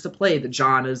prefers to play, the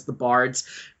Jannas, the Bards,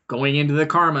 going into the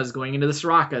Karmas, going into the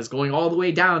Sorakas, going all the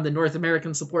way down the North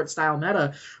American support style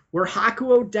meta, where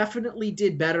Hakuo definitely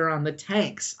did better on the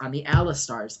tanks, on the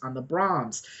Alistars, on the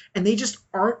Brahms, and they just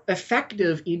aren't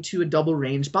effective into a double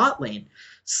range bot lane.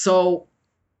 So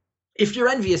if you're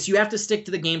envious, you have to stick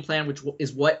to the game plan, which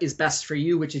is what is best for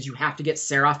you, which is you have to get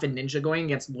Seraph and Ninja going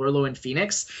against Lorlo and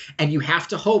Phoenix, and you have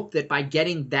to hope that by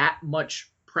getting that much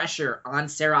pressure on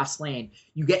Seraph's lane,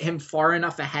 you get him far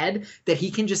enough ahead that he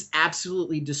can just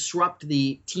absolutely disrupt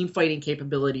the team fighting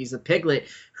capabilities of Piglet,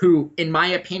 who, in my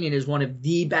opinion, is one of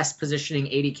the best positioning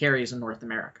 80 carries in North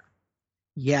America.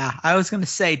 Yeah, I was going to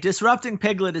say, disrupting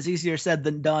Piglet is easier said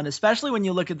than done, especially when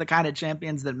you look at the kind of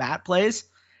champions that Matt plays.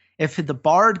 If the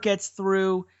Bard gets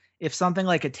through, if something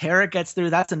like a Taric gets through,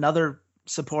 that's another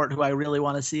support who I really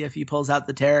want to see if he pulls out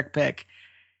the Taric pick.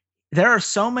 There are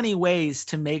so many ways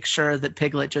to make sure that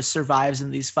Piglet just survives in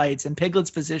these fights, and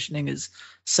Piglet's positioning is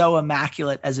so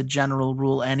immaculate as a general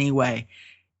rule anyway.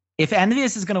 If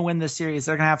Envious is going to win this series,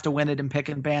 they're going to have to win it in pick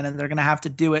and ban, and they're going to have to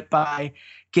do it by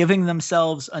giving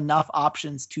themselves enough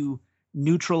options to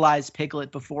neutralize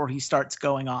Piglet before he starts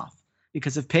going off.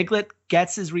 Because if Piglet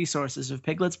gets his resources, if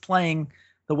Piglet's playing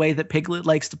the way that Piglet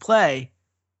likes to play,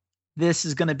 this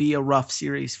is going to be a rough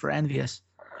series for Envious.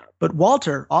 But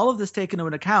Walter, all of this taken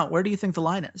into account, where do you think the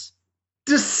line is?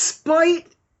 Despite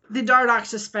the Dardoch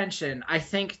suspension, I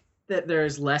think that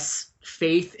there's less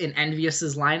faith in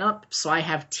Envious's lineup, so I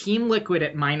have Team Liquid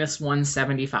at minus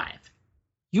 175.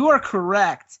 You are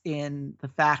correct in the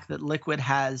fact that Liquid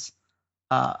has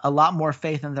a lot more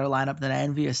faith in their lineup than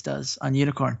Envious does on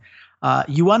Unicorn.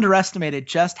 You underestimated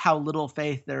just how little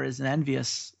faith there is in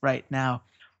Envious right now.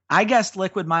 I guessed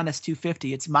Liquid minus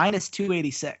 250. It's minus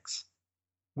 286.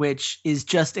 Which is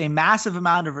just a massive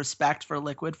amount of respect for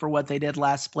Liquid for what they did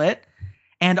last split,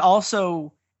 and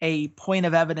also a point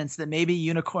of evidence that maybe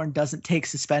Unicorn doesn't take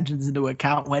suspensions into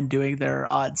account when doing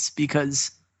their odds,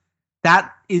 because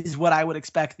that is what I would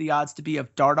expect the odds to be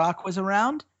if Dardoch was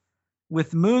around.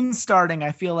 With Moon starting,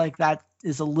 I feel like that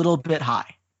is a little bit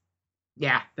high.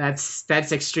 Yeah, that's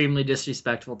extremely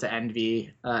disrespectful to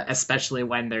Envy, especially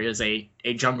when there is a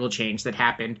jungle change that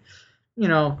happened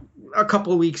a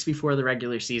couple of weeks before the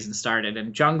regular season started.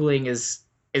 And jungling is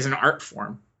an art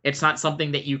form. It's not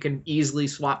something that you can easily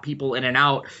swap people in and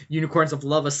out. Unicorns of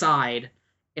Love aside,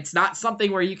 it's not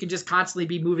something where you can just constantly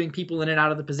be moving people in and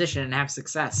out of the position and have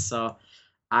success. So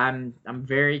I'm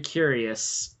very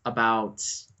curious about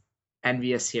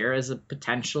Envious here as a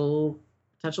potential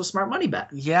smart money bet.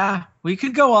 Yeah, we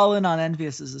could go all in on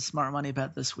Envious as a smart money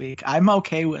bet this week. I'm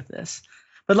okay with this.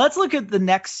 But let's look at the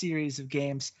next series of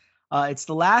games. It's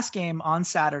the last game on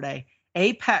Saturday.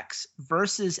 Apex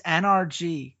versus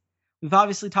NRG. We've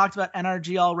obviously talked about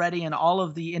NRG already and all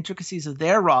of the intricacies of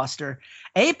their roster.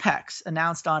 Apex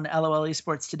announced on LOL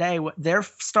Esports today what their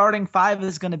starting five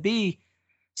is going to be.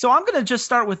 So I'm going to just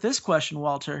start with this question,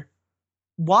 Walter.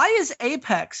 Why is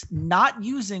Apex not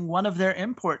using one of their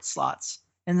import slots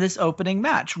in this opening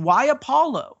match? Why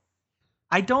Apollo?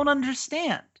 I don't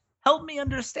understand. Help me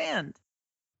understand.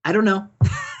 I don't know.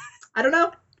 I don't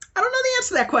know. I don't know the answer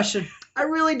to that question. I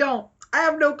really don't. I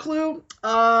have no clue.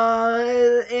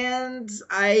 And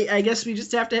I guess we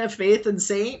just have to have faith in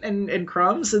Saint and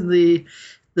Crumbs and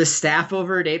the staff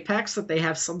over at Apex that they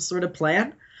have some sort of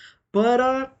plan.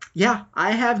 But yeah,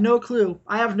 I have no clue.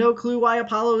 I have no clue why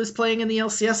Apollo is playing in the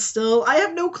LCS still. I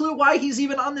have no clue why he's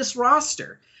even on this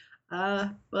roster.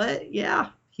 But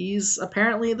yeah, he's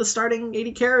apparently the starting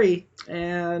AD carry,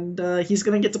 and he's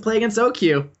gonna get to play against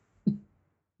OQ.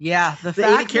 Yeah, the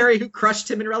AD carry who crushed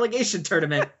him in relegation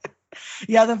tournament.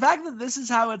 Yeah, the fact that this is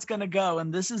how it's going to go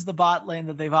and this is the bot lane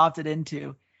that they've opted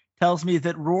into tells me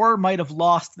that Roar might have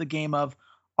lost the game of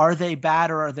are they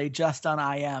bad or are they just on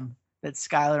IM that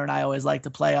Skylar and I always like to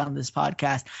play on this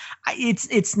podcast.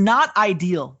 It's not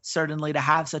ideal, certainly, to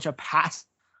have such a pass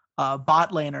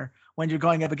bot laner when you're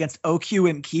going up against OQ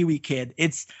and Kiwi Kid.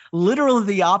 It's literally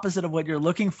the opposite of what you're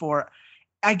looking for.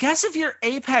 I guess if you're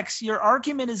Apex, your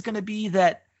argument is going to be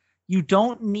that you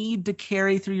don't need to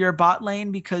carry through your bot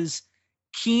lane because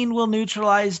Keen will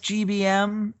neutralize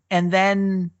GBM. And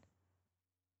then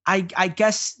I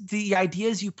guess the idea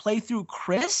is you play through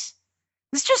Chris.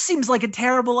 This just seems like a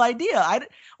terrible idea.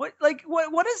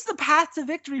 What is the path to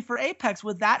victory for Apex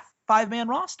with that 5-man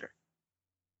roster?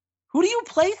 Who do you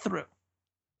play through?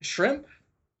 Shrimp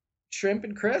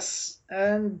and Chris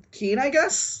and Keen, I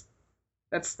guess.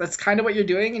 That's kind of what you're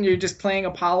doing, and you're just playing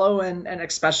Apollo and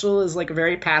X Special is like a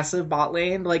very passive bot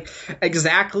lane, like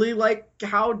exactly like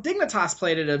how Dignitas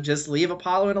played it, of just leave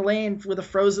Apollo in a lane with a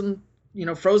frozen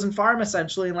farm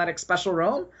essentially and let X Special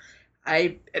roam.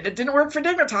 It didn't work for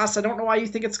Dignitas. I don't know why you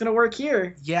think it's going to work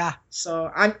here. Yeah.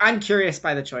 So I'm curious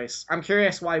by the choice. I'm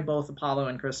curious why both Apollo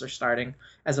and Chris are starting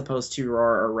as opposed to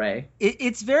Roar or Ray.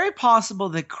 It's very possible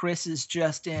that Chris is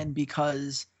just in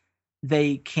because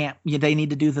they need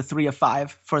to do the 3 of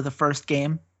 5 for the first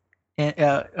game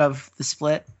of the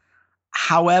split.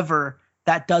 However,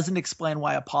 that doesn't explain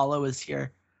why Apollo is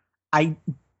here. I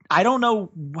don't know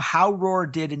how Roar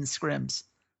did in scrims,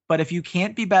 but if you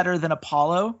can't be better than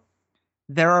Apollo,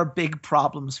 there are big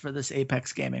problems for this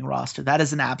Apex Gaming roster. That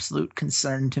is an absolute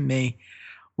concern to me.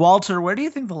 Walter, where do you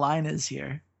think the line is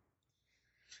here?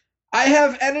 I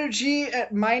have energy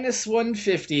at minus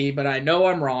 150, but I know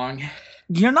I'm wrong.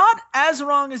 You're not as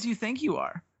wrong as you think you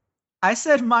are. I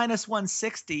said minus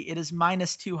 160. It is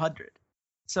minus 200.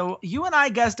 So you and I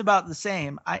guessed about the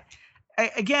same. I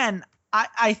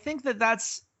think that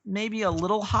that's maybe a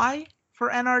little high for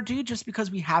NRG just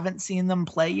because we haven't seen them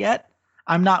play yet.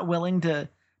 I'm not willing to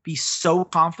be so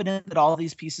confident that all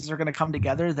these pieces are going to come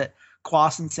together, that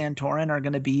Quas and Santorin are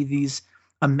going to be these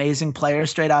amazing players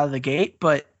straight out of the gate.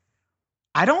 But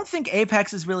I don't think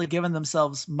Apex has really given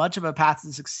themselves much of a path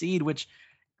to succeed, which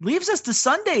leaves us to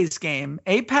Sunday's game,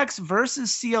 Apex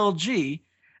versus CLG.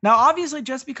 Now, obviously,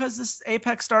 just because this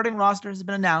Apex starting roster has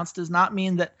been announced does not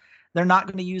mean that they're not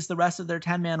going to use the rest of their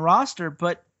 10-man roster.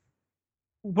 But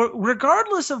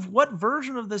regardless of what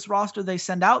version of this roster they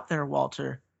send out there,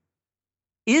 Walter,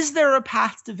 is there a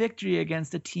path to victory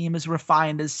against a team as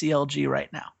refined as CLG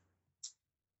right now?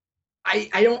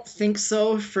 I don't think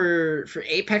so for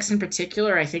Apex in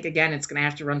particular. I think, again, it's going to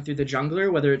have to run through the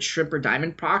jungler, whether it's Shrimp or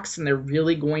Diamond Prox, and they're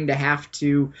really going to have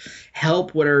to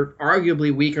help what are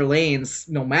arguably weaker lanes,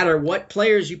 no matter what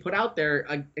players you put out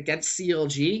there against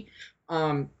CLG.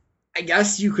 I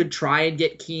guess you could try and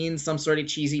get Keen some sort of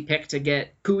cheesy pick to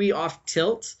get Pui off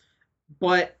tilt,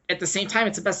 but at the same time,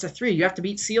 it's a best of 3. You have to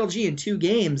beat CLG in 2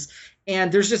 games, and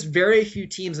there's just very few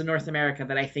teams in North America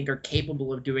that I think are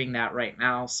capable of doing that right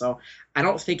now. So I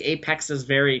don't think Apex is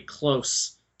very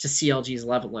close to CLG's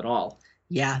level at all.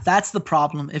 Yeah, that's the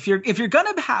problem. If you're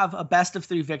going to have a best of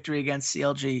 3 victory against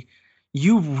CLG,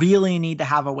 you really need to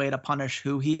have a way to punish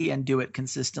Huhi and do it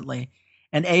consistently.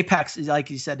 And Apex, like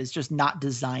you said, is just not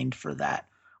designed for that.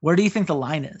 Where do you think the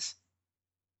line is?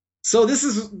 So this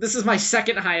is my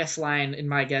second highest line in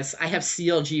my guess. I have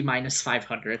CLG minus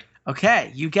 500.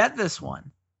 Okay, you get this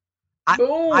one.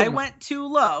 Boom. I went too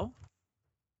low.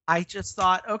 I just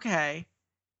thought, okay,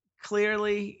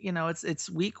 clearly, it's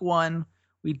week 1.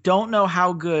 We don't know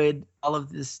how good all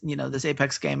of this, this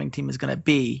Apex Gaming team is going to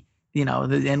be.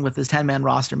 And with this 10-man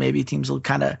roster, maybe teams will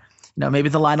kind of, maybe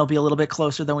the line will be a little bit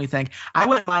closer than we think. I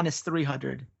went minus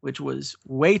 300, which was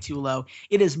way too low.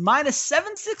 It is minus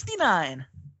 769.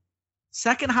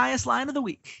 Second highest line of the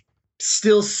week.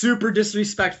 Still super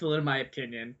disrespectful in my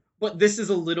opinion. But this is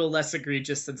a little less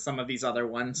egregious than some of these other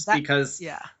ones because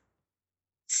yeah.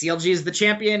 CLG is the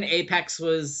champion. Apex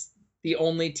was the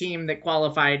only team that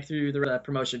qualified through the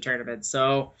promotion tournament.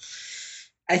 So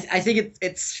I think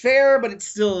it's fair, but it's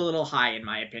still a little high in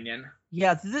my opinion.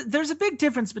 Yeah, there's a big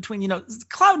difference between,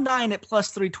 Cloud9 at plus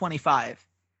 325.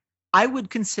 I would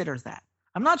consider that.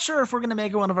 I'm not sure if we're going to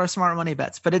make it one of our smart money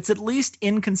bets, but it's at least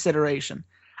in consideration.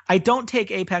 I don't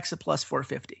take Apex at plus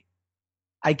 450.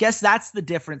 I guess that's the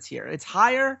difference here. It's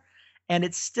higher, and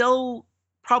it's still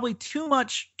probably too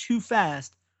much too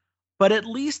fast, but at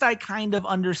least I kind of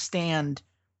understand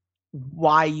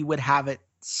why you would have it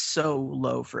so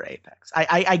low for Apex.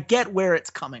 I get where it's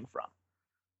coming from.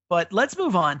 But let's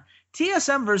move on.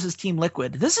 TSM versus Team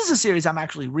Liquid. This is a series I'm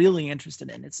actually really interested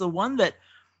in. It's the one that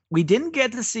we didn't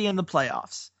get to see in the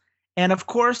playoffs. And of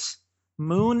course,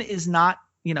 Moon is not,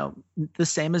 the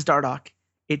same as Dardoch.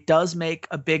 It does make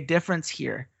a big difference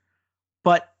here.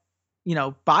 But,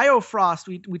 Biofrost,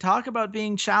 we talk about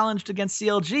being challenged against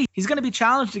CLG. He's going to be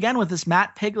challenged again with this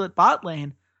Matt Piglet bot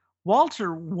lane.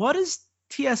 Walter, what does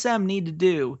TSM need to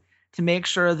do to make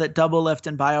sure that Doublelift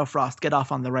and Biofrost get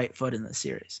off on the right foot in this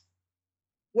series?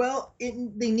 Well, they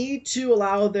need to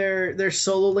allow their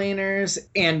solo laners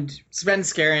and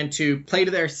Svenskeren to play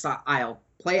to their style,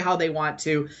 play how they want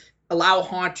to, allow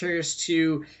Haunters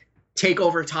to take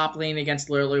over top lane against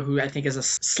Lurler, who I think is a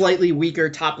slightly weaker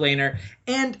top laner.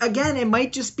 And again, it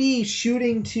might just be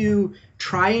shooting to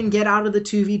try and get out of the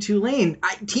 2v2 lane.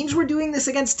 Teams were doing this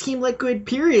against Team Liquid,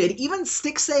 period. Even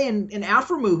Stixxay and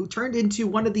Aframu, who turned into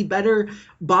one of the better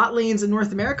bot lanes in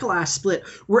North America last split,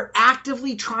 were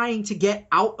actively trying to get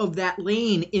out of that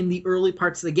lane in the early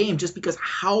parts of the game just because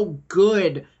how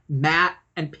good Matt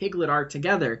and Piglet are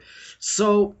together.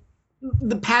 So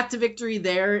the path to victory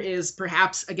there is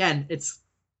perhaps, again, it's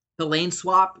the lane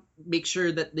swap. Make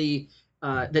sure that the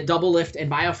Doublelift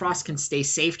and Biofrost can stay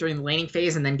safe during the laning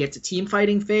phase and then get to team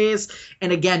fighting phase.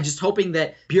 And again, just hoping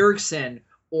that Bjergsen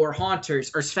or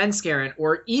Haunters or Svenskeren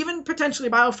or even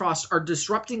potentially Biofrost are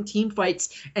disrupting team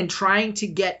fights and trying to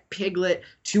get Piglet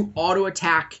to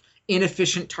auto-attack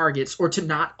inefficient targets or to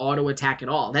not auto-attack at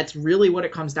all. That's really what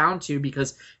it comes down to,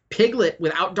 because Piglet,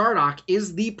 without Dardoch,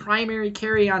 is the primary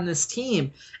carry on this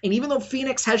team. And even though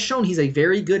Phoenix has shown he's a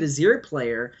very good Azir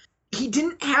player, he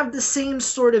didn't have the same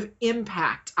sort of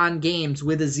impact on games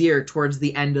with Azir towards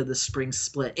the end of the spring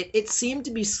split. It seemed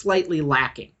to be slightly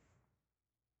lacking.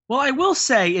 Well, I will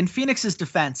say, in Phoenix's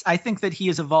defense, I think that he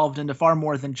has evolved into far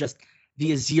more than just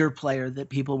the Azir player that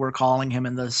people were calling him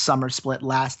in the summer split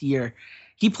last year.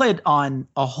 He played on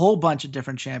a whole bunch of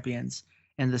different champions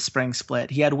in the spring split.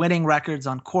 He had winning records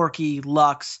on Corki,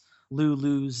 Lux,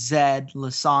 Lulu, Zed,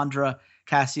 Lissandra,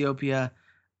 Cassiopeia,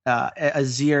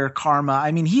 Azir, Karma.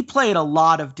 I mean, he played a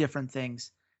lot of different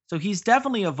things. So he's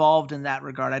definitely evolved in that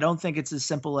regard. I don't think it's as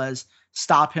simple as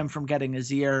stop him from getting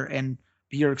Azir and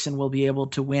Bjergsen will be able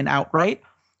to win outright.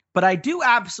 But I do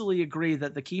absolutely agree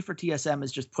that the key for TSM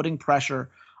is just putting pressure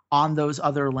on those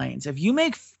other lanes. If you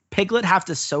make Piglet have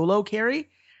to solo carry,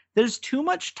 there's too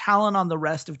much talent on the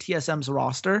rest of TSM's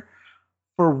roster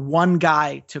for one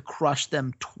guy to crush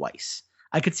them twice.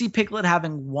 I could see Piglet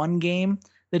having one game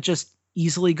that just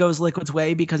easily goes Liquid's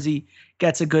way because he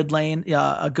gets a good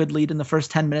lead in the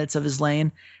first 10 minutes of his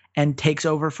lane and takes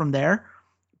over from there.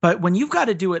 But when you've got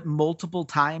to do it multiple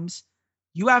times,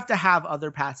 you have to have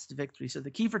other paths to victory. So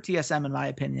the key for TSM, in my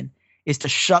opinion, is to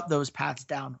shut those paths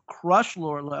down, crush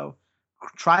Lorlo,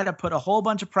 try to put a whole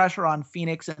bunch of pressure on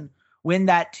Phoenix and win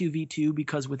that 2v2,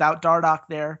 because without Dardoch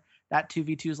there, that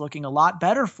 2v2 is looking a lot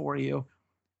better for you.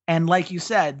 And like you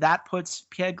said, that puts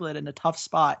Piglet in a tough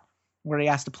spot where he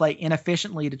has to play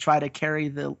inefficiently to try to carry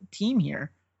the team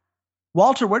here.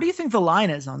 Walter, where do you think the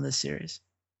line is on this series?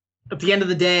 At the end of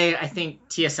the day, I think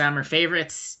TSM are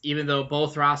favorites, even though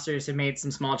both rosters have made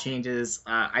some small changes.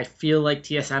 I feel like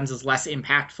TSM's is less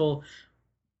impactful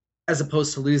as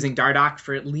opposed to losing Dardoch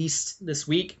for at least this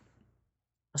week.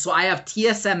 So I have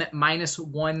TSM at minus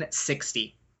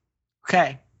 160.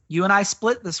 Okay, you and I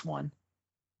split this one.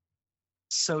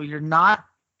 So you're not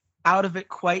out of it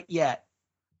quite yet.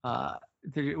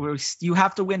 You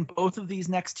have to win both of these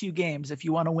next two games if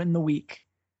you want to win the week,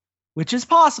 which is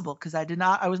possible because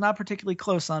I was not particularly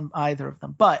close on either of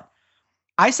them. But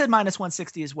I said minus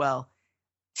 160 as well.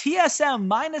 TSM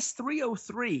minus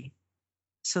 303.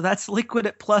 So that's Liquid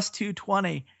at plus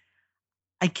 220.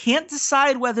 I can't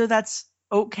decide whether that's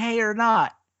okay or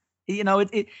not.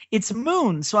 It's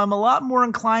Moon, so I'm a lot more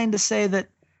inclined to say that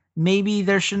maybe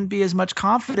there shouldn't be as much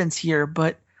confidence here,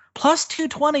 but plus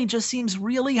 220 just seems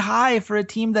really high for a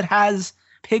team that has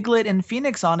Piglet and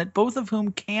Phoenix on it, both of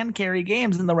whom can carry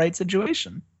games in the right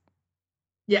situation.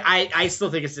 Yeah, I still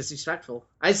think it's disrespectful.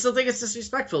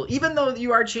 Even though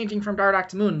you are changing from Dardoch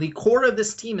to Moon, the core of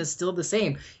this team is still the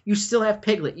same. You still have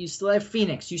Piglet, you still have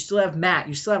Phoenix, you still have Matt,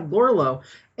 you still have Lorlo.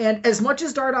 And as much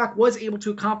as Dardoch was able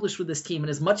to accomplish with this team, and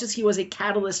as much as he was a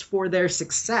catalyst for their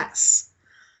success,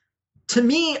 to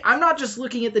me, I'm not just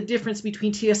looking at the difference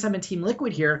between TSM and Team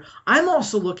Liquid here. I'm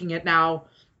also looking at now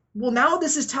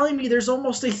this is telling me there's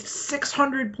almost a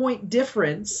 600-point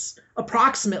difference,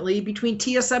 approximately, between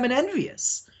TSM and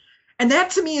Envious. And that,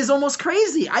 to me, is almost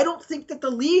crazy. I don't think that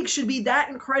the league should be that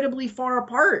incredibly far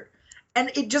apart. And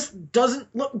it just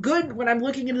doesn't look good when I'm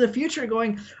looking into the future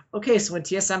going, okay, so when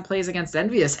TSM plays against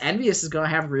Envious is going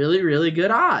to have really, really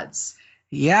good odds.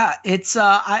 Yeah, it's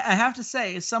I have to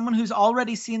say, as someone who's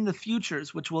already seen the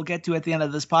futures, which we'll get to at the end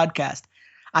of this podcast,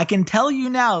 I can tell you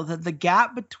now that the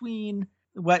gap between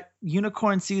what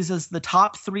Unikrn sees as the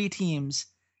top 3 teams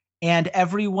and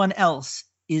everyone else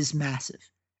is massive.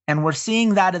 And we're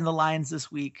seeing that in the lines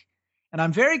this week. And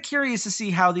I'm very curious to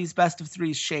see how these best of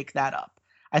 3s shake that up.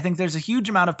 I think there's a huge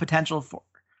amount of potential for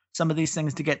some of these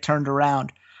things to get turned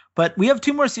around. But we have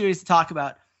 2 more series to talk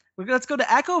about. Let's go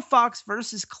to Echo Fox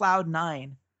versus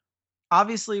Cloud9.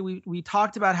 Obviously, we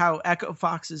talked about how Echo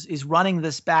Fox is running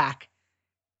this back.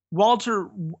 Walter,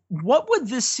 what would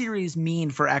this series mean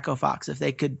for Echo Fox if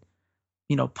they could,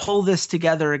 pull this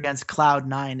together against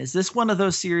Cloud9? Is this one of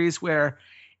those series where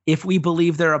if we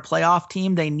believe they're a playoff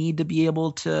team, they need to be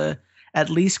able to at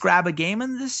least grab a game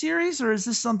in this series? Or is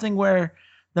this something where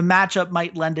the matchup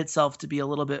might lend itself to be a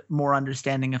little bit more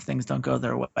understanding if things don't go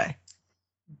their way?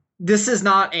 This is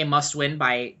not a must-win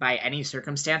by any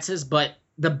circumstances, but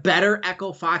the better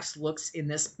Echo Fox looks in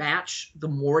this match, the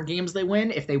more games they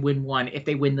win. If they win one, if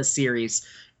they win the series,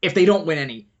 if they don't win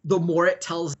any, the more it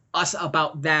tells us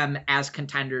about them as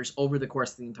contenders over the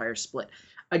course of the entire split.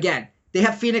 Again, they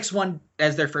have Phoenix 1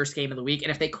 as their first game of the week, and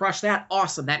if they crush that,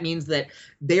 awesome. That means that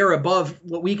they are above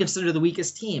what we consider the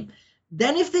weakest team.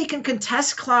 Then if they can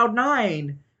contest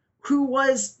Cloud9, who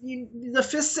was the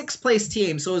 5th, 6th place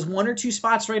team, so it was 1 or 2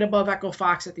 spots right above Echo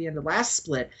Fox at the end of last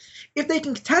split. If they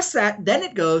can contest that, then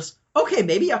it goes, okay,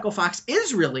 maybe Echo Fox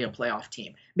is really a playoff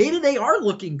team. Maybe they are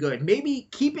looking good. Maybe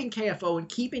keeping KFO and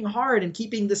keeping Hard and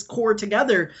keeping this core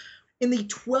together. In the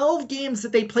 12 games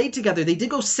that they played together, they did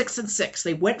go 6-6.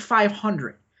 They went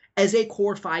 500 as a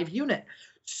core 5 unit.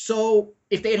 So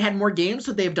if they had had more games,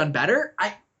 would they have done better?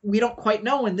 We don't quite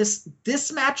know, and this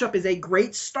matchup is a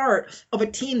great start of a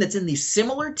team that's in the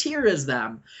similar tier as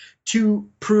them to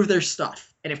prove their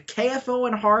stuff. And if KFO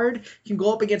and Hard can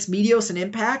go up against Meteos and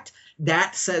Impact,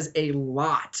 that says a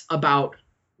lot about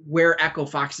where Echo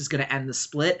Fox is going to end the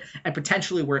split and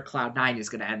potentially where Cloud9 is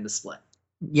going to end the split.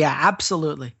 Yeah,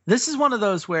 absolutely. This is one of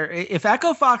those where if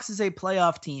Echo Fox is a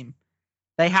playoff team,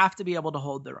 they have to be able to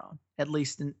hold their own, at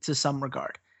least to some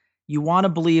regard. You want to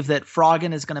believe that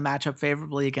Froggen is going to match up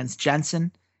favorably against Jensen.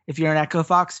 If you're an Echo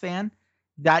Fox fan,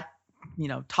 that,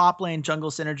 top lane jungle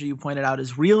synergy you pointed out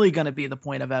is really going to be the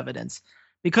point of evidence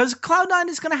because Cloud9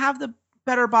 is going to have the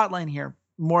better bot lane here,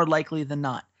 more likely than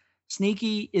not.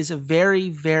 Sneaky is a very,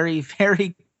 very,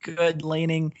 very good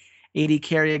laning AD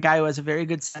carry, a guy who has a very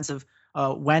good sense of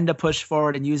when to push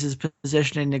forward and use his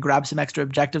positioning to grab some extra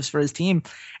objectives for his team.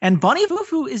 And Bunny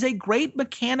Fufu is a great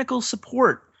mechanical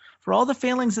support. For all the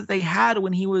failings that they had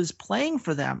when he was playing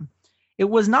for them, it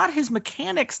was not his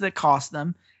mechanics that cost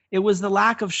them. It was the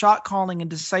lack of shot calling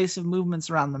and decisive movements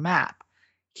around the map.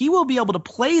 He will be able to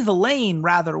play the lane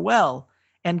rather well,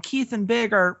 and Keith and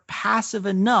Big are passive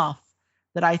enough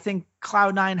that I think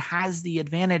Cloud9 has the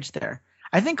advantage there.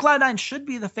 I think Cloud9 should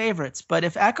be the favorites, but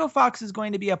if Echo Fox is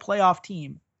going to be a playoff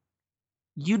team,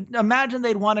 you'd imagine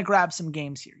they'd want to grab some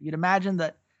games here. You'd imagine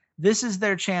that this is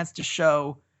their chance to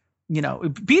show,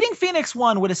 beating Phoenix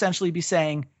 1 would essentially be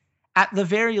saying, at the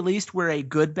very least, we're a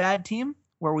good bad team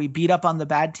where we beat up on the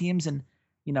bad teams and,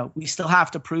 we still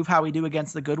have to prove how we do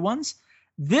against the good ones.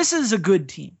 This is a good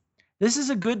team. This is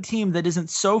a good team that isn't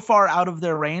so far out of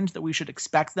their range that we should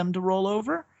expect them to roll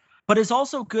over, but is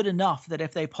also good enough that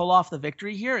if they pull off the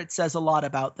victory here, it says a lot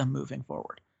about them moving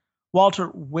forward. Walter,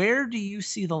 where do you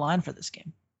see the line for this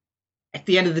game? At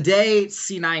the end of the day,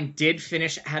 C9 did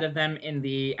finish ahead of them in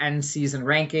the end season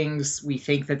rankings. We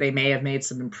think that they may have made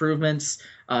some improvements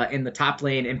in the top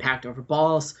lane impact over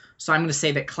balls. So I'm going to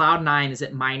say that Cloud9 is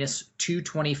at minus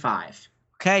 225.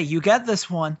 Okay, you get this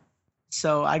one.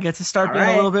 So I get to start being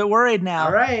a little bit worried now.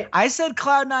 All right. I said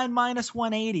Cloud9 minus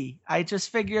 180. I just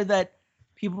figured that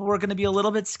people were going to be a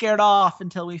little bit scared off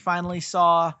until we finally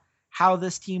saw how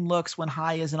this team looks when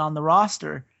High isn't on the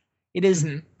roster. It is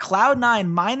Cloud9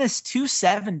 minus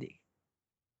 270.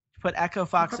 put Echo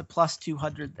Fox at plus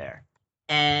 200 there.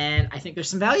 And I think there's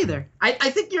some value there. I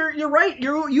think you're right.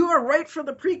 You are right for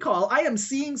the pre-call. I am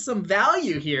seeing some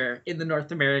value here in the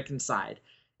North American side,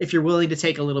 if you're willing to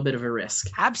take a little bit of a risk.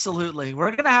 Absolutely.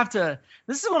 We're going to have to,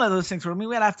 this is one of those things where we're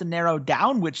going to have to narrow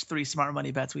down which 3 smart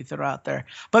money bets we throw out there.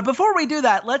 But before we do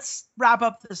that, let's wrap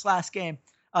up this last game.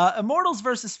 Immortals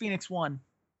versus Phoenix 1.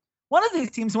 One of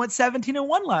these teams went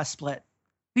 17-1 last split.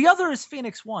 The other is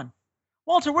Phoenix 1.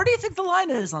 Walter, where do you think the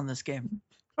line is on this game?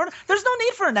 There's no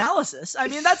need for analysis. I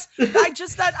mean,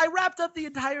 I wrapped up the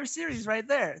entire series right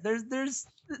there. There's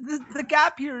the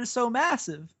gap here is so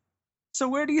massive. So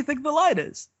where do you think the line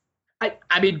is?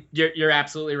 I mean, you're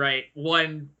absolutely right.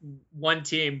 One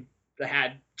team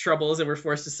had troubles and were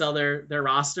forced to sell their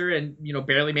roster and,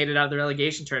 barely made it out of the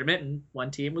relegation tournament, and one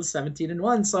team was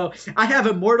 17-1. So I have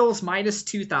Immortals minus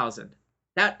 2,000.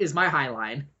 That is my high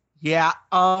line. Yeah,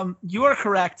 you are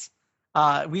correct.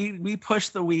 We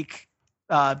pushed the week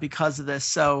because of this,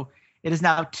 so it is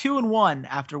now 2-1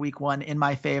 after week 1 in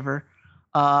my favor.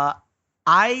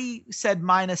 I said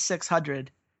minus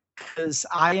 600 because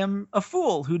I am a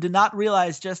fool who did not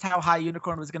realize just how high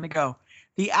Unicorn was going to go.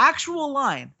 The actual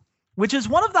line, which is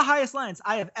one of the highest lines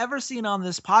I have ever seen on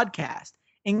this podcast,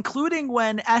 including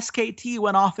when SKT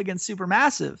went off against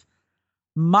Supermassive,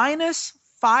 minus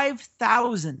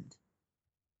 5,000.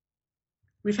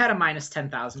 We've had a minus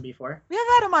 10,000 before. We have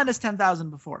had a minus 10,000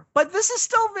 before, but this is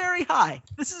still very high.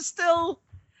 This is still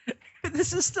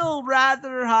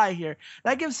rather high here.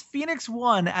 That gives Phoenix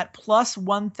 1 at plus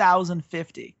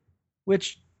 1,050,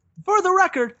 which, for the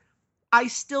record, I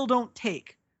still don't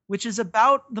take, which is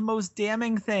about the most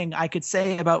damning thing I could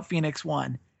say about Phoenix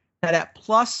 1, that at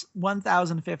plus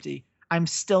 1,050, I'm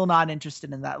still not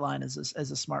interested in that line as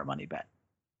a smart money bet.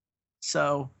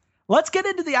 So let's get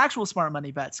into the actual smart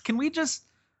money bets. Can we just...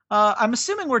 I'm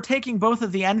assuming we're taking both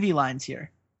of the Envy lines here,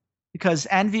 because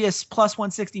Envy is plus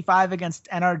 165 against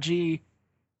NRG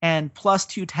and plus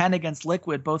 210 against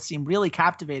Liquid. Both seem really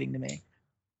captivating to me.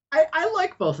 I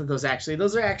like both of those, actually.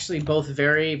 Those are actually both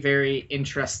very, very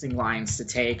interesting lines to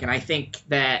take. And I think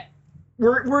that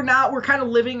we're kind of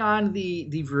living on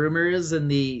the rumors and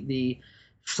the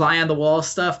fly on the wall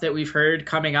stuff that we've heard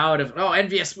coming out of,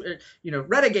 Envious,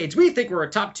 Renegades. We think we're a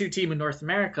top 2 team in North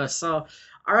America. So,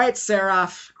 all right,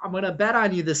 Seraph, I'm going to bet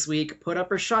on you this week. Put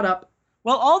up or shut up.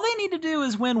 Well, all they need to do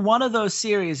is win one of those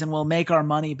series and we'll make our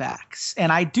money backs.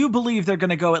 And I do believe they're going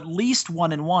to go at least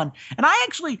 1-1. And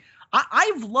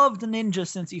I've loved Ninja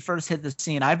since he first hit the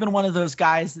scene. I've been one of those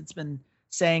guys that's been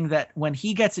saying that when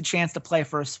he gets a chance to play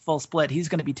for a full split, he's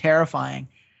going to be terrifying.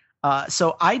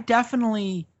 So I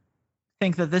definitely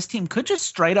think that this team could just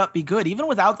straight up be good, even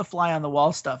without the fly on the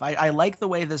wall stuff. I like the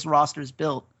way this roster is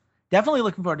built. Definitely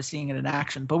looking forward to seeing it in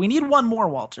action. But we need one more,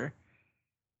 Walter.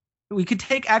 We could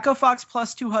take Echo Fox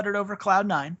plus 200 over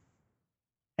Cloud9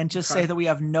 and just say that we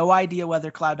have no idea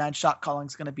whether Cloud9 shot calling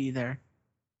is going to be there.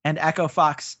 And Echo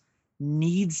Fox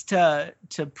needs to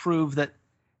prove that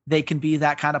they can be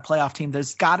that kind of playoff team.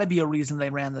 There's got to be a reason they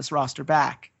ran this roster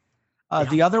back.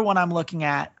 The other one I'm looking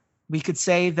at, we could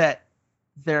say that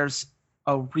there's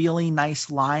a really nice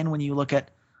line when you look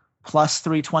at plus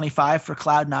 325 for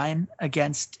Cloud9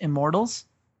 against Immortals.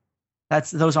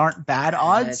 Those aren't bad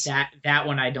odds. That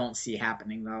one I don't see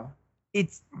happening, though.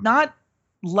 It's not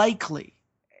likely.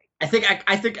 I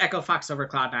think Echo Fox over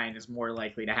Cloud9 is more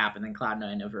likely to happen than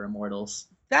Cloud9 over Immortals.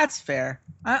 That's fair.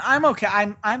 I'm okay.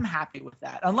 I'm happy with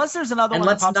that. Unless there's another one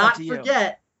that pops up to you.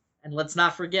 And let's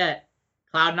not forget,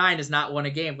 Cloud9 has not won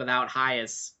a game without High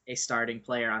as a starting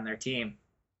player on their team.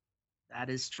 That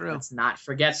is true. Let's not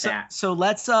forget that. So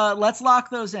let's lock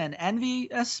those in.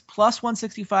 Envious plus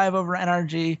 165 over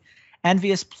NRG,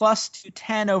 Envious plus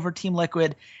 210 over Team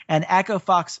Liquid, and Echo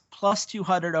Fox plus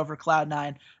 200 over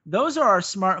Cloud9. Those are our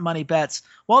smart money bets.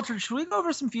 Walter, should we go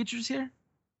over some futures here?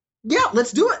 Yeah,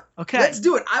 let's do it. Okay. Let's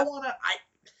do it.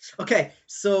 Okay,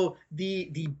 so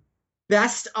the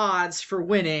best odds for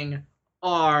winning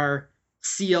are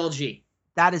CLG.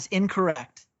 That is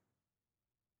incorrect.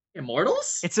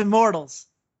 Immortals? It's Immortals.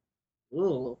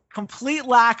 Ooh. Complete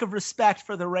lack of respect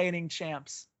for the reigning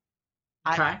champs.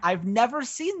 Okay. I've never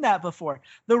seen that before.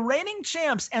 The reigning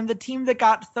champs and the team that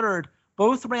got third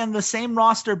both ran the same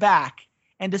roster back,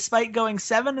 and despite going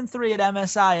 7-3 at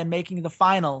MSI and making the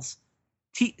finals,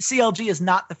 CLG is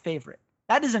not the favorite.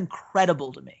 That is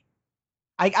incredible to me.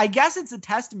 I guess it's a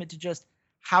testament to just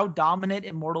how dominant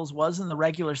Immortals was in the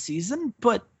regular season,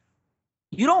 but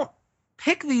you don't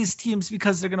pick these teams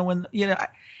because they're going to win.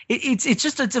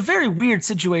 It's a very weird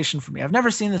situation for me. I've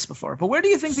never seen this before. But where do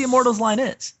you think the Immortals line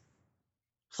is?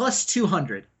 Plus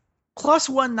 200. Plus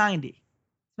 190.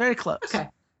 Very close. Okay.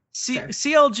 Okay.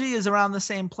 CLG is around the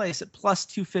same place at plus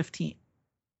 215.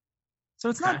 So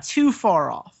it's not too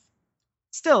far off.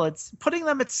 Still, it's putting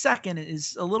them at second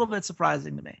is a little bit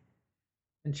surprising to me.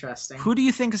 Interesting. Who do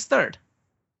you think is third?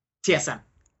 TSM.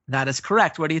 That is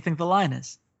correct. What do you think the line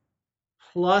is?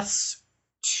 Plus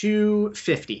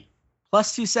 250.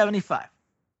 Plus 275,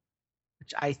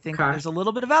 which I think there's a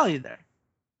little bit of value there.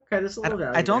 Okay, there's a little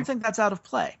value. I don't think that's out of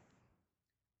play.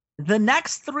 The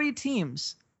next three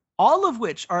teams, all of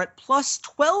which are at plus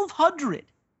 1,200,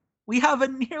 we have a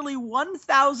nearly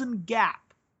 1,000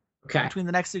 gap between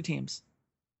the next two teams.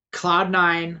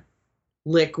 Cloud9,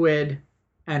 Liquid,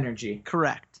 Energy.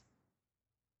 Correct.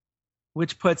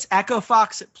 Which puts Echo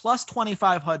Fox at plus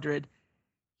 2,500.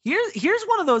 Here's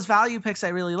one of those value picks I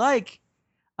really like.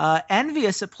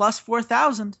 Envious at plus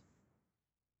 4,000.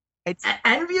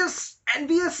 Envious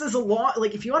is a long,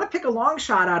 like, if you want to pick a long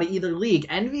shot out of either league,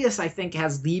 Envious I think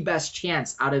has the best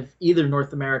chance out of either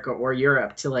North America or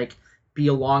Europe to like be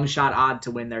a long shot odd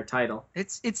to win their title.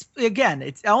 It's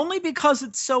only because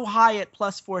it's so high at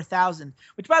plus 4,000,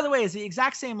 which by the way is the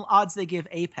exact same odds they give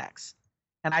Apex.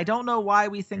 And I don't know why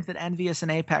we think that Envious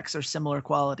and Apex are similar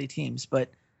quality teams,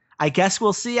 but I guess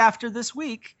we'll see after this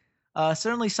week.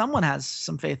 Certainly someone has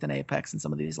some faith in Apex in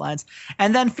some of these lines.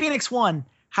 And then Phoenix 1.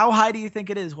 How high do you think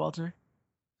it is, Walter?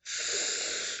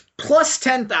 Plus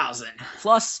 10,000.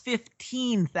 Plus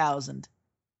 15,000.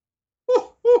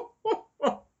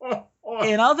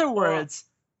 In other words,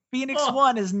 Phoenix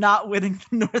 1 is not winning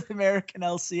the North American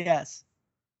LCS.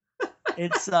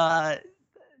 It's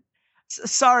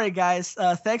sorry guys.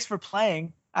 Thanks for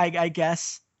playing. I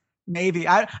guess maybe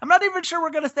I'm not even sure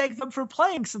we're gonna thank them for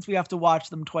playing since we have to watch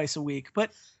them twice a week.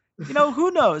 But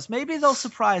who knows? Maybe they'll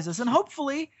surprise us, and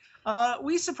hopefully.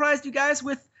 We surprised you guys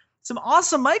with some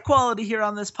awesome mic quality here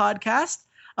on this podcast.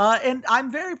 And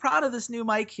I'm very proud of this new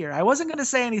mic here. I wasn't going to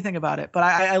say anything about it, but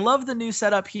I love the new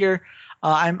setup here.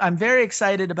 I'm very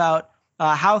excited about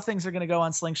how things are going to go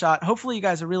on Slingshot. Hopefully you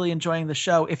guys are really enjoying the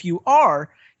show. If you are,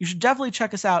 you should definitely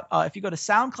check us out. If you go to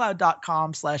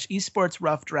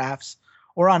soundcloud.com/esportsroughdrafts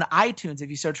or on iTunes, if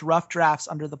you search Rough Drafts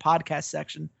under the podcast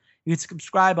section, you can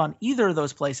subscribe on either of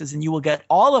those places and you will get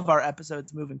all of our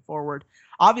episodes moving forward.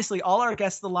 Obviously, all our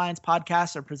Guest of the Lions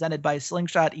podcasts are presented by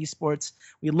Slingshot Esports.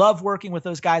 We love working with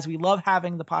those guys. We love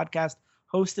having the podcast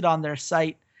hosted on their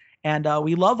site. And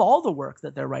we love all the work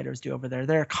that their writers do over there.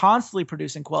 They're constantly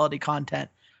producing quality content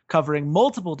covering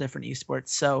multiple different esports.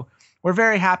 So we're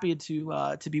very happy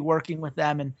to be working with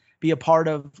them and be a part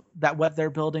of that, what they're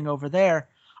building over there.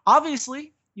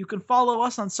 Obviously, you can follow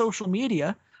us on social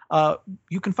media.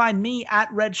 You can find me at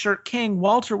Redshirt King.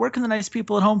 Walter, where can the nice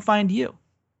people at home find you?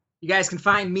 You guys can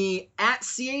find me at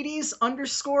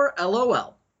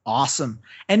C80s_LOL. Awesome.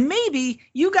 And maybe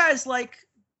you guys like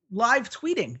live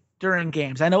tweeting during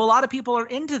games. I know a lot of people are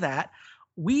into that.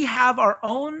 We have our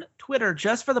own Twitter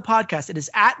just for the podcast. It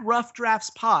is at Rough Drafts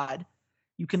Pod.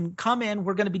 You can come in.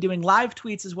 We're going to be doing live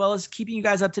tweets as well as keeping you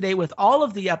guys up to date with all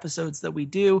of the episodes that we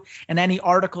do and any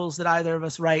articles that either of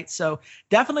us write. So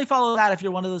definitely follow that if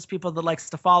you're one of those people that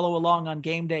likes to follow along on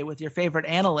game day with your favorite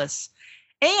analysts.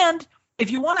 And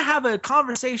if you want to have a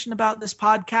conversation about this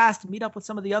podcast, meet up with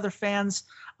some of the other fans,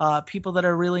 people that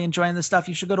are really enjoying this stuff,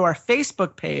 you should go to our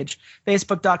Facebook page,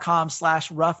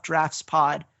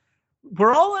 facebook.com/roughdraftspod.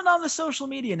 We're all in on the social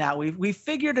media now. We've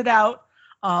figured it out.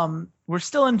 We're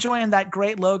still enjoying that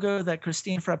great logo that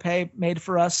Christine Frappe made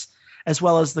for us, as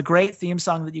well as the great theme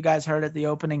song that you guys heard at the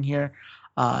opening here.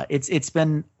 It's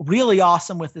been really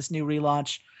awesome with this new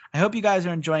relaunch. I hope you guys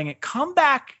are enjoying it. Come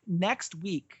back next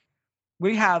week.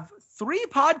 We have 3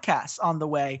 podcasts on the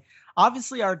way.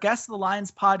 Obviously, our Guest of the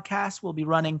Lions podcast will be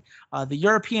running. The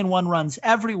European one runs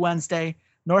every Wednesday,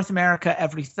 North America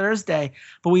every Thursday.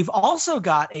 But we've also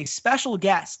got a special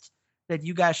guest that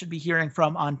you guys should be hearing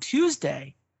from on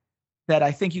Tuesday that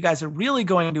I think you guys are really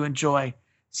going to enjoy.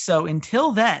 So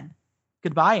until then,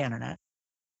 goodbye, Internet.